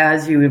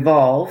as you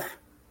evolve,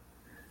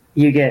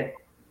 you get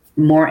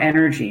more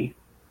energy.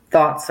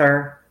 Thoughts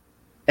are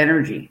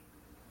energy.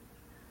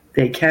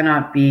 They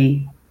cannot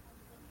be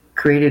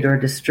created or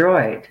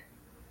destroyed,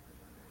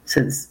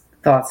 since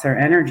thoughts are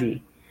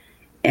energy.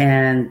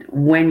 And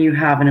when you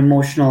have an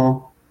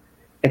emotional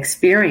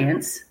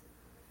experience,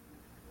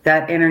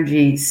 that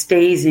energy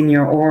stays in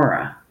your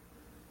aura.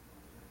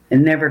 It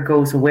never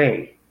goes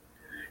away.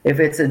 If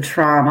it's a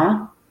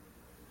trauma,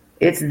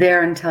 it's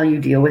there until you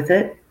deal with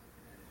it.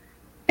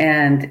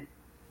 And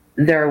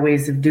there are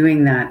ways of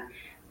doing that.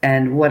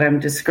 And what I'm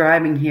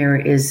describing here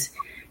is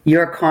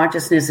your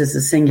consciousness is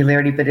a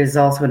singularity, but it is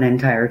also an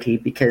entirety,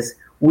 because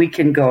we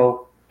can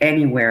go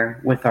anywhere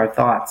with our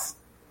thoughts.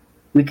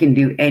 We can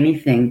do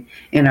anything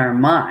in our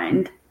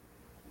mind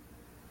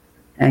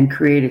and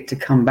create it to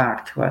come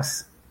back to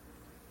us.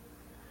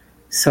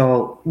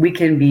 So we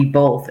can be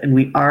both, and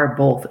we are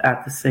both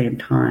at the same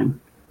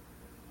time.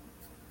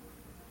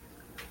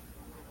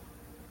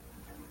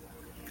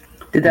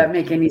 Did that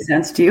make any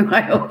sense to you?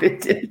 I hope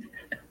it did.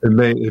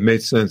 It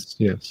made sense.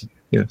 Yes.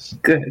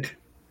 Good.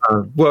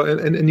 Well,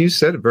 and you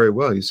said it very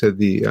well. You said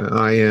the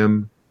I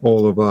am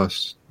all of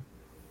us.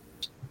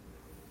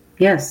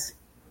 Yes.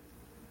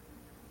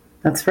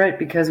 That's right,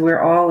 because we're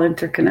all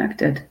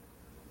interconnected.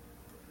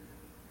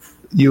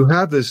 You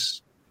have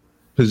this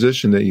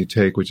position that you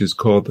take, which is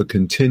called the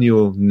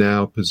continual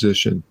now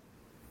position.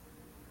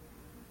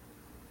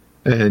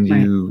 And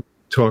Right. you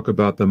talk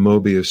about the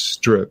Mobius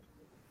strip.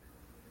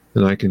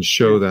 And I can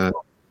show that.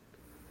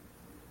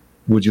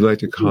 Would you like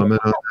to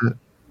comment on that?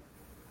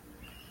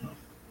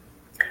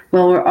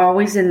 Well, we're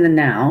always in the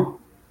now,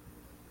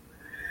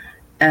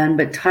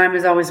 but time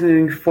is always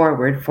moving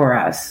forward for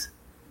us.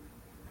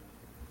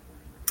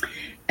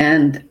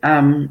 And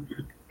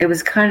it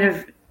was kind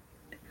of,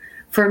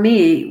 for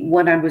me,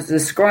 what I was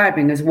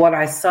describing is what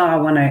I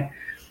saw when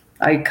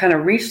I kind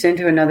of reached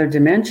into another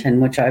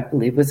dimension, which I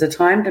believe was a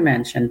time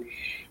dimension.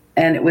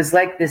 And it was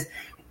like this,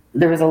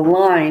 there was a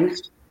line,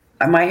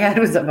 my head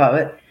was above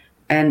it,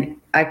 and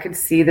I could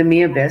see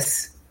the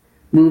abyss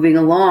moving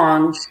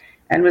along,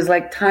 and it was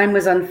like time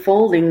was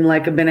unfolding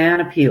like a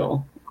banana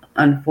peel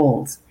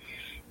unfolds.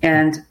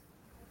 And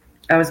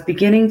I was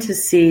beginning to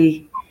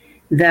see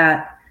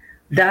that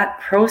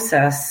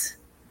process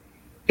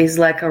is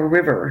like a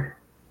river.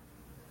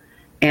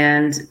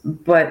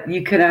 But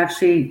you could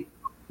actually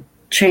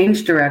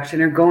change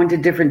direction or go into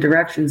different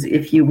directions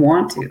if you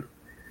want to.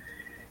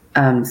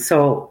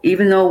 So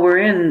even though we're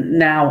in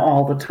now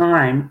all the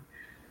time,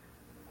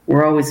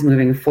 we're always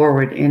moving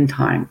forward in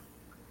time.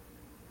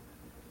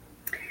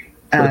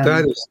 But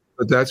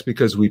that's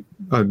because we.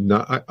 Well,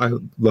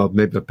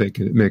 maybe I'll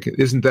make it.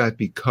 Isn't that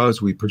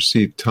because we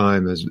perceive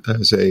time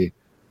as a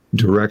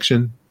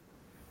direction?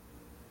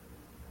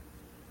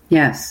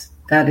 Yes,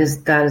 that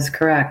is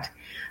correct.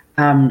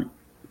 But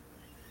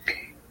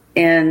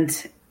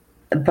it's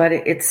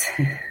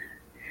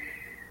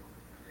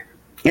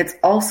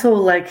also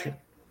like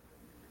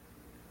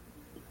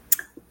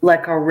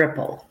a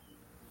ripple.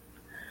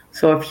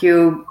 So if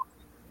you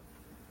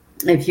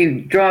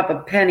drop a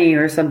penny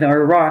or something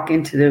or a rock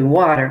into the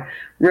water,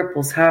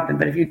 ripples happen.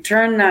 But if you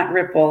turn that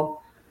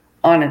ripple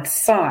on its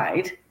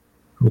side,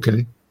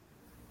 okay,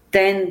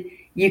 then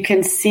you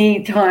can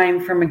see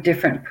time from a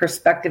different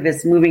perspective.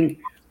 It's moving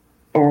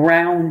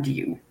around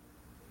you.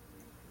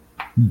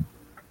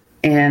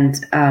 And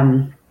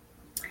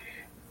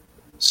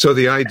so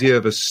the idea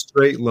of a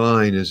straight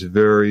line is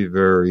very,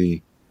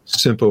 very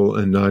simple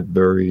and not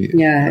very.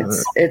 Yeah,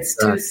 it's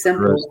too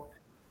simple.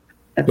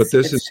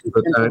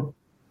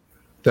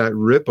 That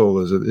ripple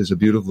is a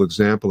beautiful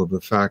example of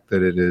the fact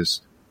that it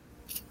is.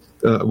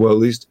 Well, at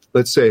least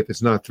let's say if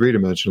it's not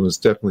three-dimensional, it's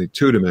definitely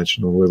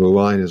two-dimensional, where the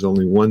line is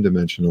only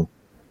one-dimensional.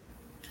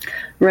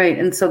 Right,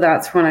 and so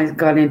that's when I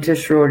got into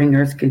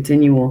Schrodinger's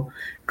continual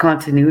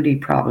continuity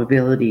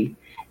probability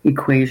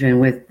equation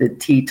with the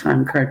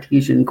t-time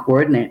Cartesian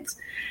coordinates,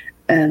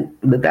 and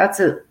that's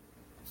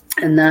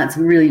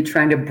really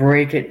trying to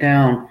break it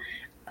down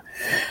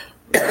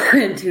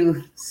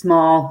into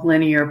small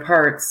linear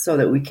parts so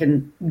that we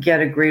can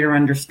get a greater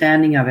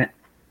understanding of it.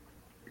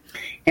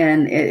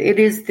 And it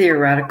is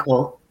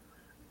theoretical,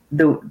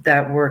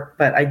 that work,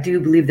 but I do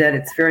believe that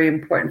it's very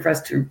important for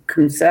us to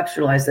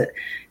conceptualize that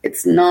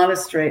it's not a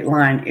straight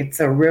line, it's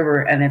a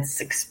river, and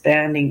it's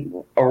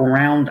expanding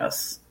around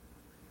us.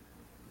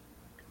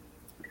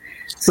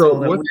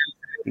 So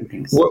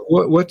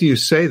what do you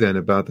say then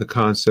about the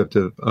concept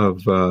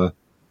of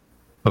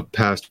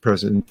past,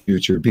 present, and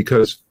future?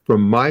 Because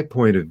from my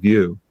point of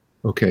view,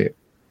 okay,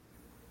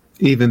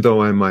 even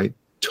though I might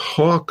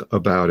talk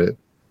about it,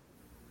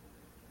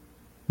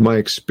 my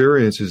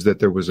experience is that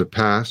there was a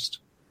past,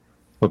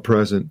 a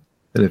present,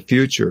 and a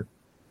future.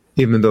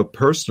 Even though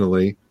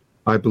personally,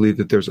 I believe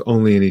that there's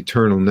only an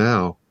eternal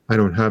now. I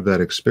don't have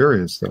that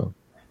experience, though.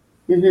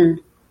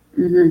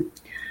 Mm-hmm. Mm-hmm.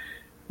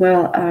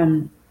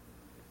 Well,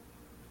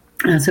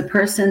 as a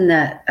person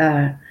that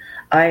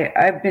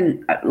I've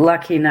been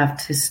lucky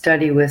enough to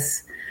study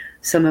with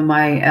some of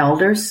my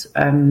elders,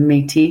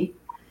 Métis,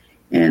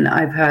 and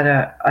I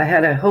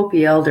had a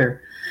Hopi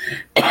elder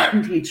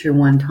teacher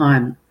one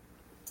time,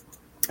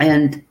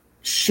 and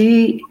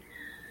she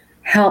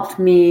helped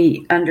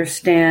me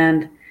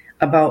understand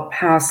about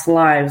past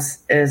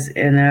lives as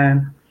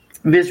in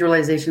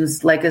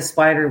visualizations like a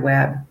spider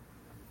web,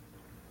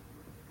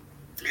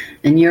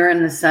 and you're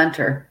in the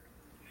center,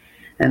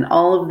 and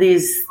all of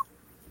these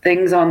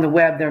things on the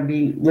web, there'll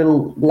be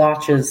little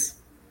blotches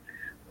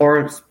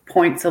or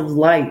points of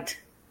light.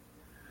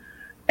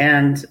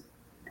 And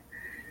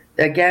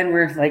again,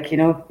 we're like,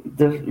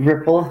 the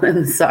ripple and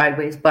the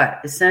sideways, but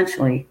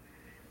essentially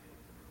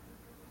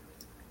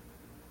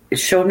it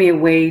showed me a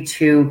way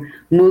to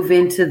move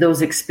into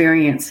those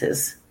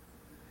experiences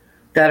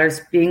that are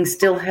being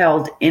still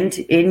held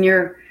in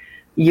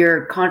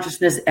your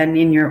consciousness and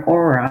in your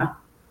aura.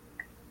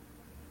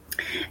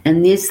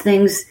 And these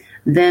things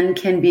then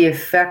can be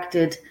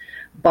affected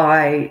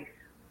by,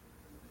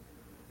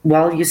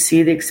 well, you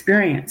see the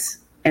experience,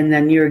 and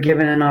then you're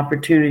given an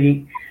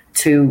opportunity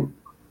to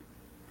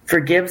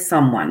forgive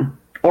someone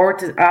or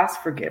to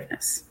ask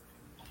forgiveness.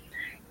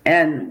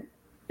 And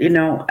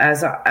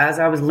as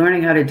I was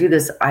learning how to do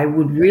this, I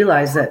would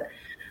realize that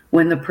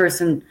when the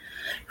person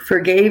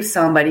forgave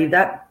somebody,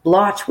 that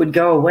blotch would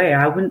go away.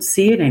 I wouldn't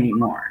see it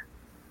anymore.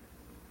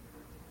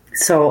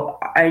 So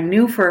I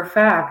knew for a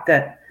fact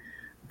that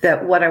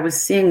what I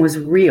was seeing was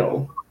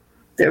real.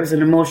 There was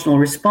an emotional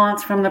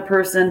response from the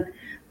person.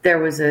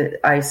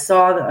 I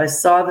saw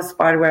the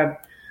spider web.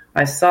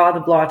 I saw the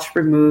blotch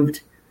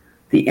removed.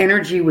 The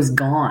energy was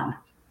gone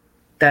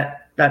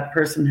that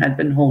person had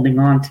been holding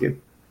on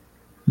to.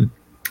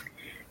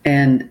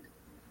 And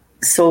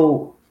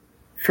so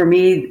for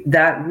me,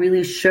 that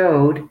really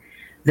showed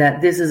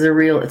that this is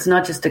it's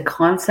not just a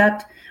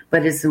concept,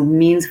 but it's a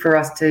means for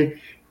us to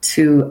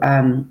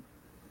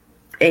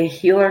A,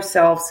 heal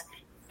ourselves,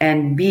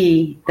 and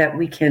B, that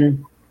we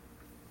can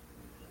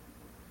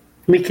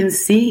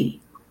see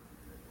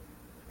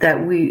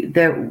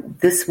that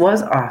this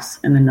was us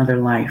in another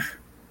life.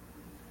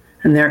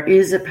 And there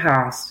is a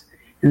past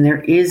and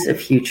there is a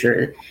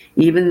future.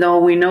 Even though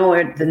we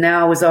know the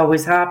now is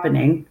always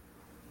happening,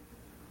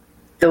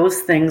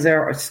 those things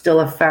are still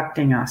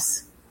affecting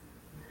us.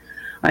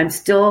 I'm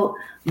still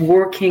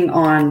working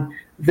on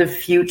the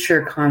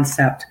future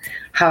concept.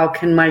 How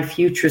can my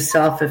future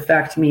self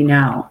affect me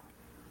now?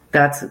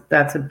 That's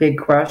a big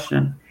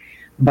question.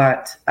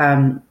 But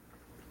I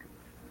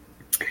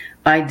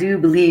do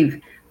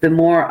believe the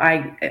more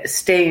I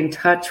stay in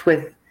touch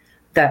with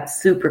that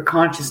super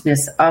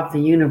consciousness of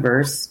the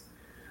universe,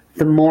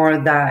 the more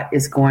that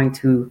is going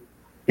to,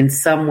 in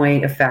some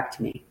way, affect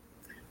me.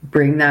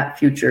 Bring that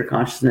future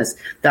consciousness,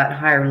 that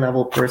higher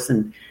level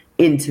person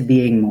into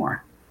being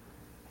more.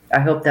 I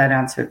hope that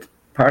answered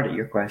part of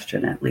your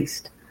question, at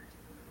least.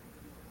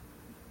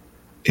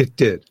 It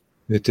did.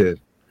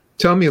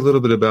 Tell me a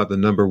little bit about the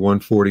number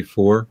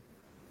 144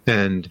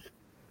 and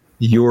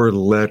your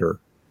letter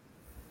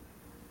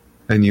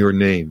and your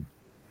name.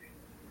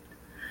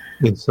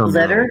 In some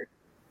letter? realm.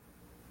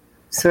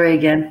 Sorry,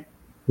 again.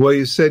 Well,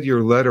 you said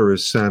your letter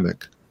is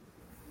Samic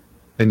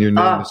and your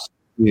name is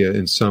Sophia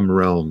in some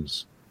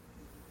realms.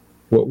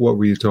 What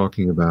were you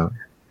talking about?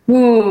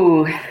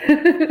 Ooh,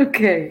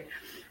 okay.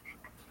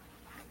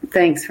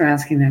 Thanks for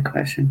asking that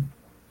question.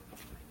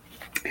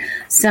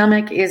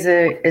 Samic is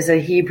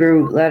a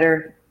Hebrew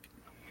letter.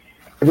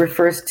 It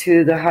refers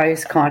to the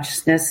highest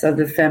consciousness of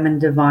the feminine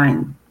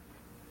divine.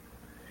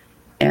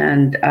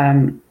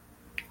 And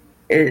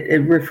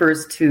it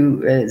refers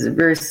to, is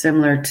very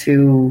similar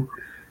to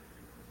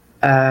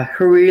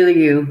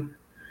Heriliu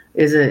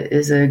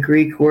is a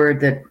Greek word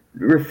that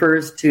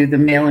refers to the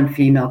male and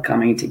female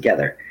coming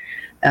together.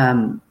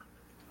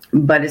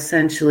 But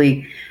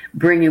essentially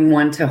bringing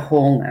one to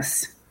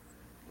wholeness.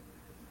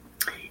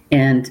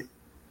 And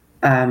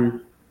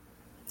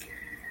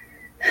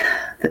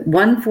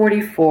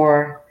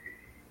 144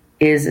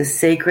 is a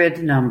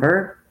sacred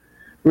number,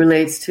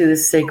 relates to the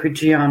sacred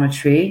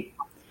geometry,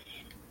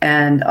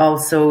 and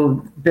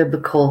also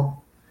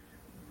biblical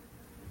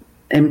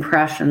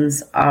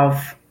impressions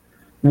of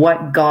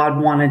what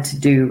God wanted to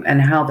do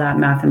and how that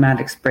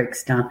mathematics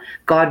breaks down.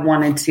 God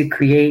wanted to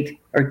create,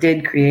 or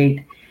did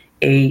create,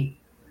 a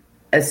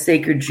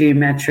sacred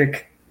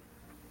geometric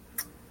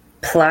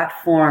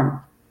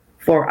platform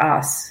for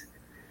us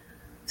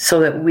so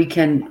that we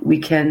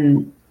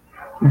can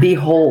be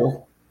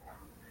whole.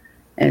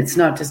 And it's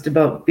not just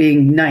about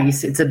being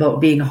nice, it's about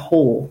being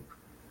whole,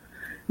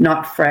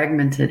 not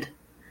fragmented.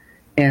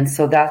 And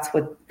so that's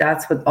what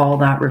all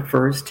that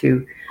refers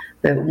to.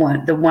 The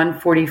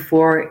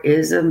 144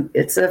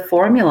 it's a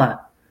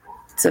formula.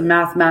 It's a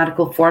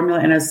mathematical formula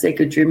and a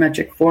sacred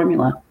geometric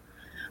formula,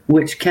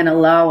 which can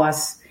allow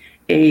us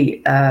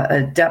a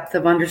depth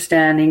of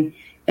understanding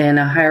and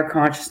a higher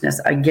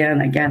consciousness.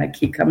 Again, I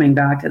keep coming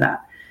back to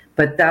that.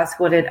 But that's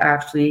what it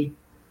actually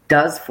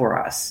does for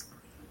us.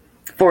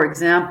 For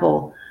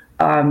example,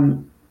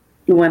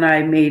 when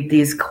I made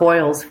these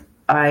coils,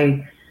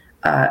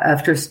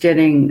 after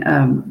studying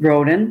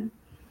Rodin,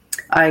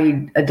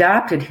 I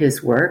adapted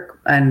his work,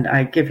 and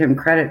I give him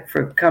credit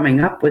for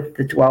coming up with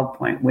the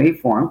 12-point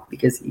waveform,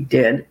 because he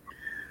did.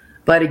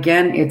 But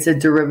again, it's a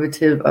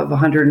derivative of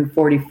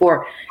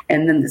 144.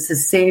 And then it's the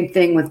same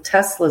thing with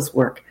Tesla's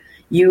work.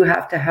 You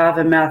have to have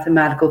a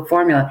mathematical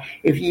formula.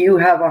 If you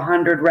have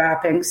 100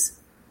 wrappings,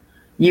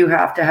 you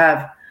have to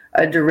have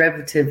a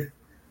derivative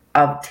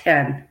of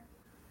 10.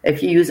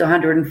 If you use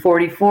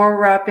 144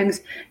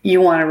 wrappings,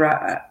 you want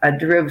a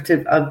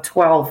derivative of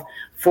 12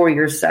 for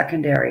your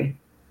secondary.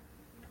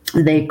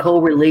 They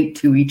correlate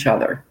to each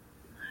other.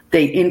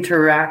 They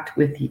interact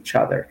with each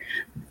other.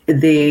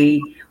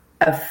 They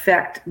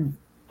affect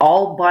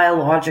all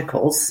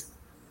biologicals,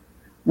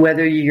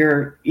 whether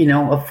you're,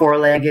 a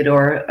four-legged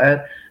or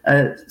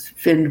a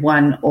finned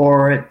one,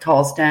 or a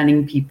tall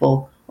standing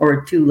people, or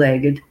a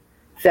two-legged.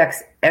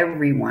 Affects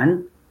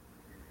everyone,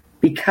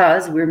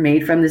 because we're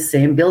made from the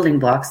same building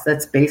blocks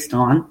that's based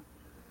on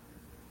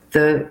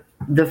the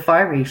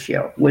phi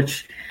ratio,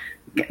 which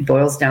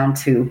boils down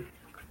to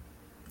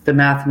the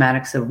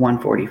mathematics of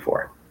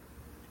 144.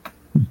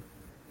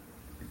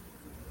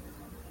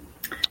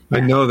 I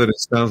know that it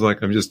sounds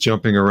like I'm just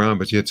jumping around,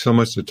 but you had so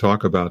much to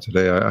talk about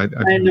today.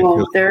 I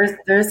know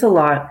there's a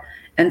lot,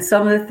 and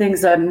some of the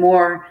things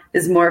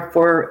is more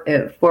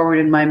forward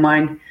in my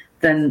mind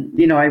than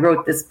I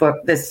wrote this book.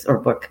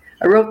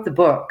 I wrote the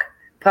book,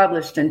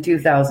 published in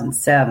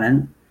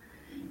 2007,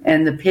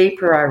 and the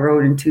paper I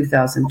wrote in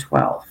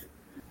 2012.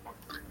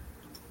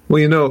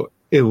 Well,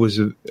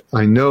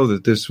 I know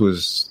that this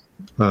was.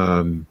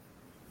 I'm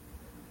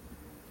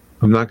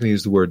not going to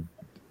use the word.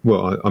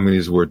 Well, I'm going to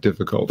use the word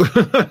difficult.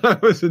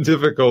 It was a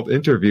difficult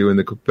interview in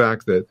the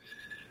fact that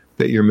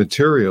your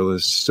material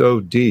is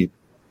so deep,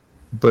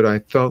 but I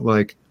felt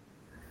like,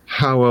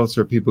 how else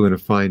are people going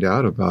to find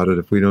out about it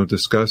if we don't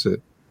discuss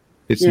it?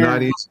 It's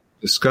not easy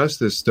to discuss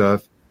this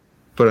stuff,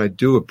 but I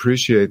do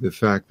appreciate the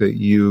fact that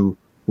you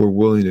were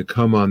willing to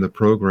come on the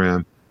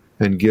program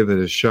and give it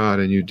a shot,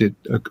 and you did,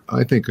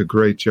 I think, a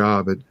great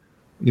job at,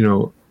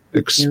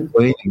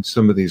 explaining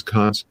some of these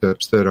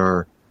concepts that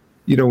are,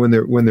 when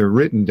they're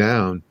written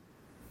down,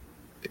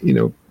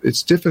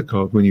 it's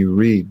difficult when you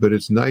read, but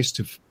it's nice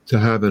to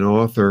have an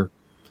author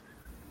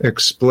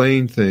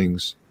explain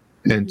things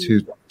and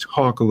to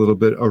talk a little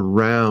bit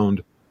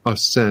around a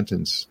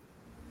sentence.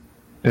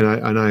 And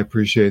I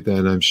appreciate that,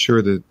 and I'm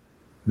sure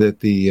that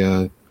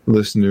the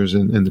listeners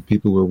and the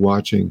people who are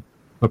watching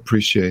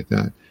appreciate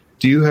that.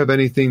 Do you have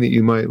anything that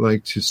you might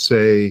like to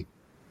say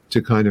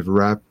to kind of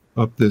wrap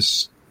up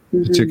this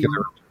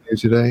particular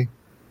interview today?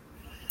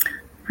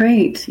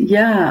 Great.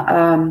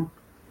 Yeah.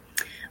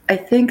 I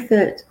think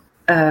that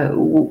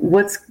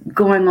what's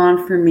going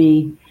on for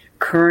me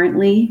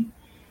currently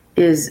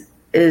is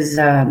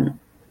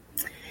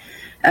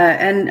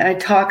and I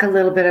talk a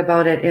little bit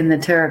about it in the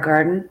Terra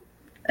Garden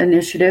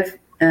initiative,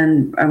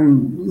 and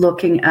I'm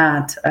looking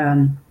at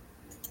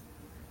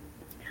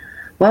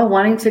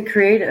wanting to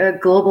create a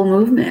global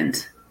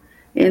movement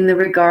in the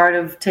regard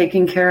of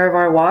taking care of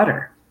our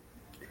water.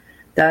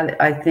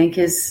 That I think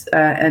is,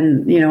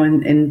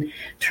 in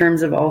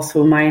terms of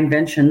also my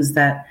inventions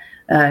that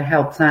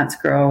help plants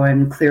grow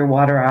and clear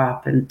water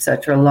up and et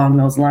cetera along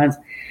those lines.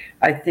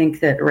 I think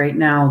that right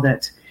now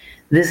that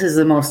this is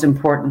the most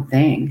important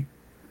thing.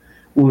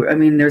 I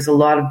mean, there's a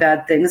lot of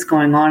bad things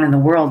going on in the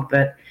world,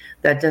 but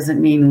that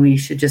doesn't mean we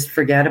should just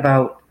forget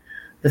about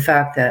the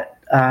fact that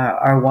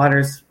our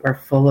waters are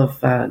full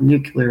of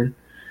nuclear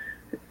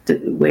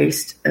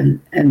waste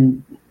and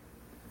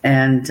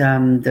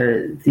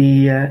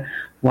the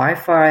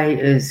Wi-Fi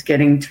is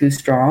getting too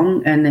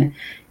strong and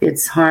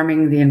it's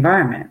harming the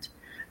environment.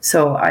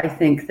 So I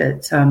think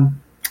that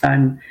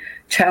I'm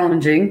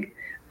challenging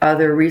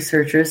other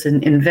researchers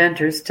and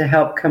inventors to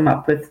help come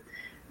up with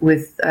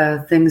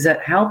things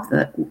that help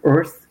the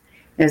Earth,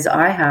 as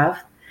I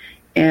have,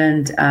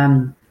 and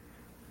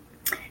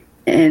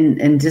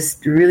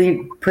just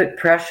really put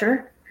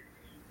pressure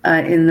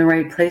in the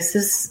right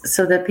places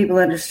so that people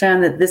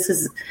understand that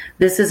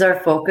this is our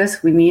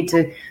focus. We need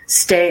to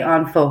stay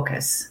on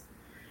focus,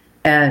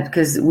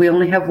 because we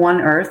only have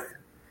one Earth,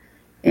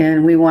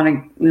 and we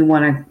want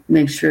to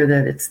make sure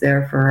that it's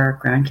there for our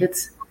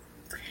grandkids.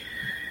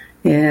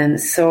 And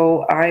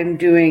so I'm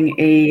doing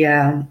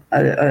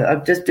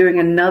I'm just doing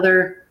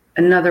another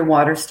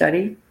water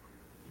study,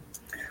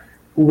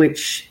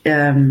 which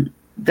then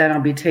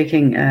I'll be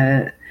taking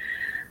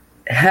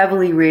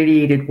heavily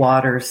radiated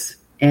waters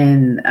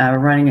and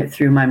running it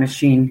through my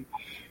machine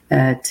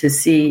to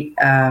see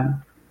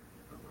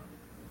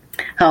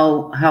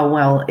how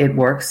well it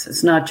works.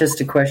 It's not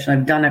just a question.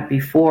 I've done it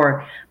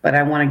before, but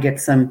I want to get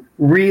some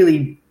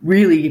really,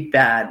 really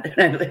bad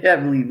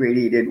heavily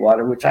radiated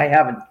water, which I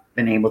haven't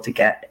been able to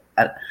get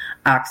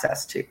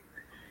access to.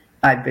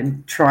 I've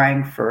been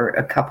trying for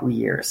a couple of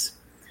years,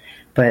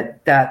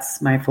 but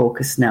that's my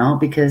focus now,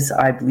 because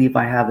I believe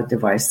I have a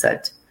device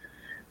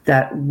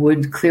that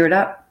would clear it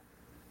up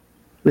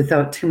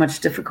without too much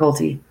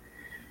difficulty.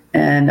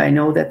 And I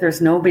know that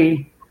there's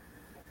nobody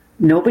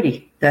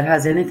that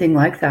has anything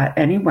like that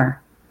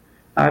anywhere.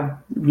 I've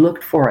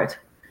looked for it.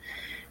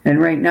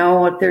 And right now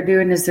what they're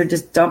doing is they're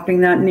just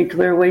dumping that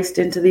nuclear waste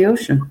into the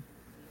ocean.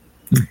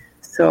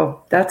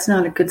 So that's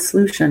not a good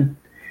solution.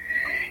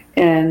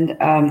 And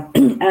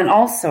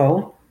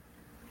also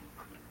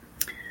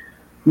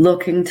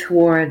looking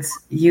towards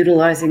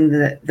utilizing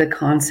the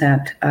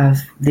concept of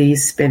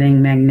these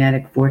spinning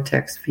magnetic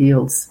vortex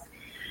fields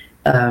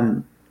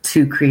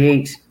to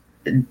create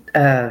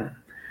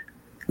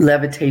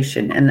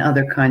levitation and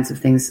other kinds of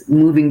things,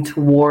 moving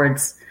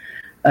towards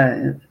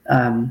that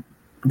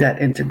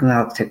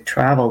intergalactic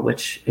travel,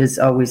 which is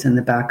always in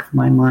the back of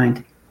my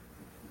mind.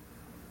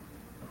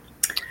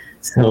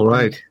 So, all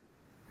right.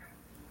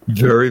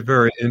 Very,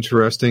 very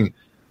interesting.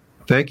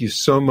 Thank you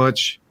so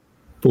much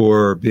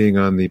for being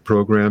on the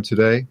program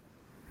today.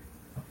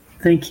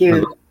 Thank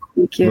you.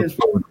 Thank you. Look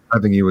forward to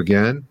having you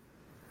again.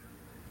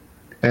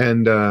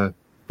 And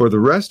for the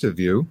rest of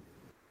you,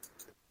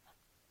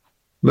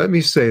 let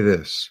me say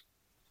this.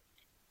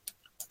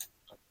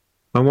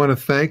 I want to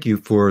thank you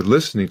for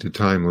listening to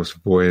Timeless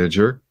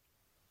Voyager.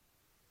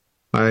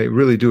 I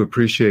really do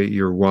appreciate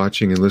your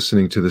watching and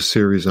listening to the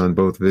series on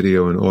both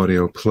video and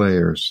audio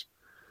players.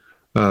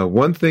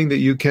 One thing that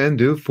you can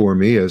do for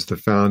me as the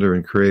founder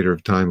and creator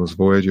of Timeless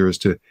Voyager is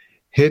to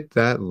hit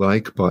that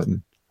like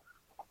button.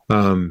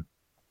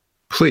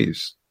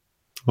 Please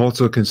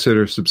also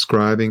consider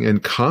subscribing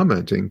and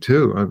commenting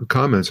too.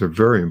 Comments are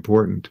very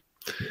important.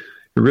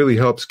 It really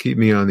helps keep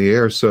me on the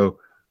air so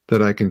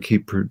that I can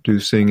keep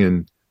producing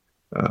and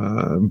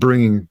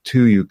bringing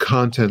to you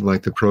content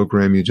like the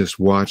program you just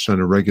watched on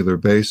a regular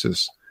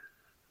basis.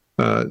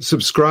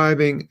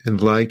 Subscribing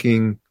and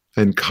liking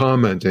and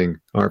commenting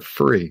are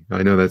free.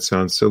 I know that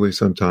sounds silly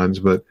sometimes,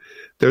 but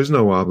there's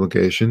no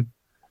obligation.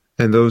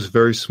 And those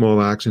very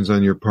small actions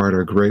on your part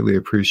are greatly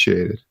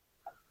appreciated.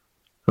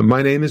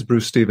 My name is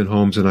Bruce Stephen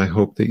Holmes, and I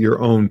hope that your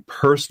own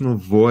personal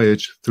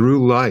voyage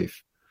through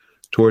life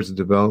towards the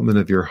development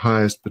of your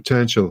highest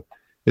potential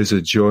is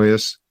a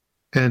joyous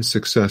and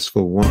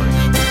successful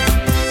one.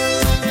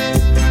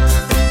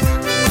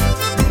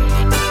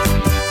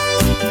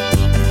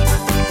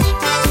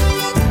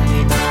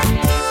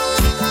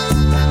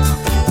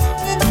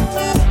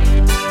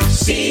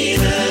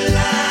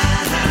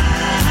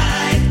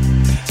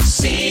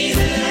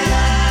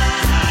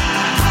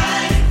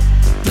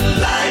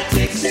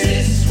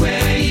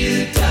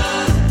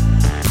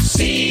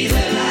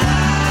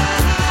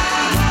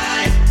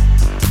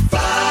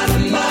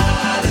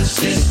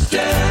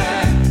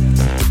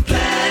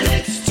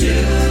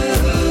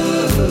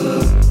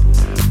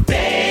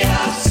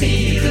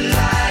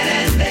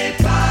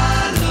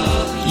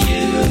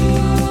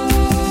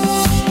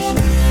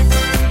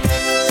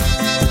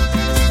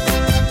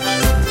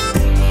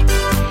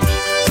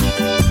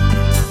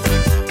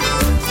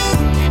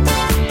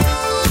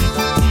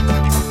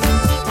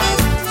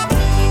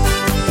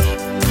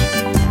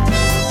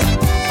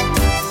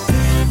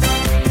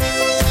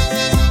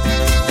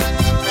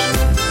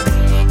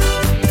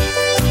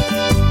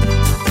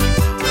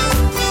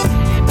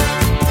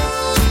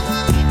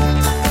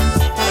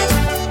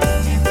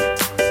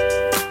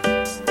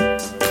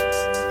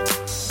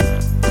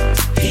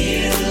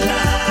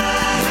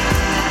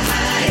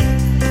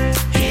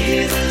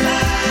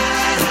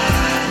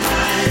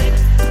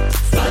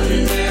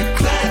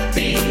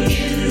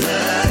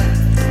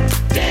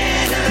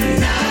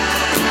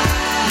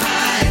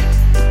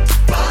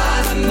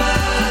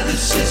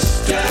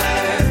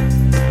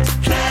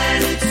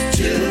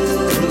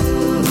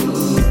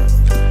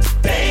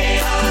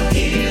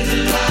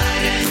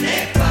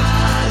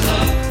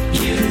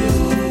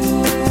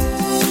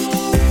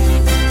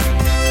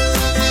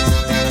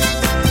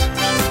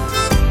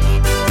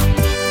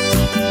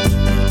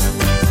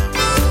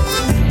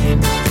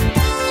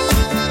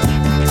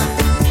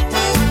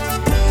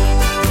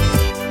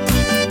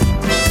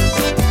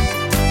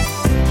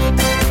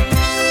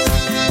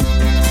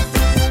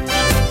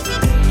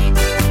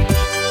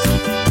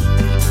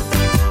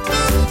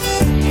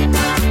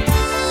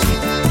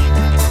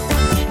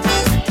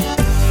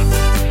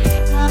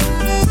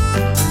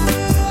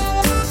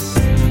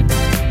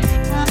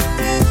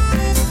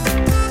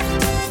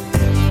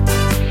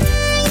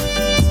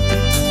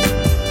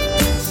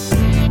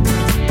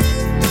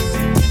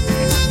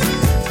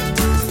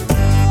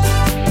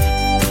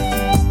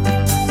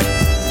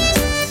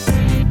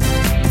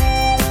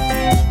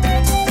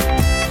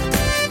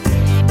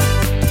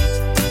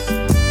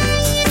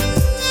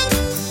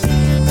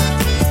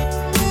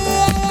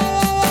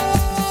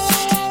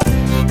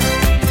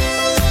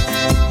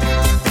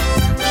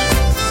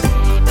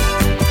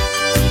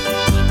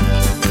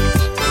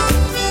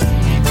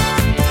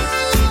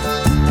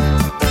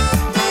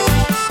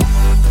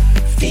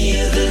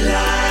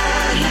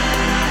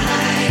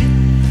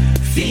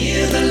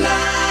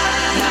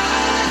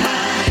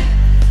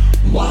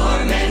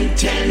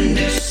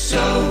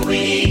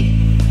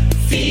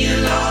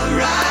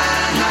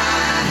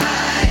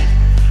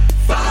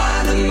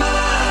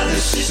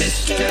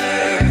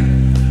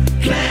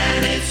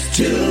 Planets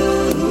too.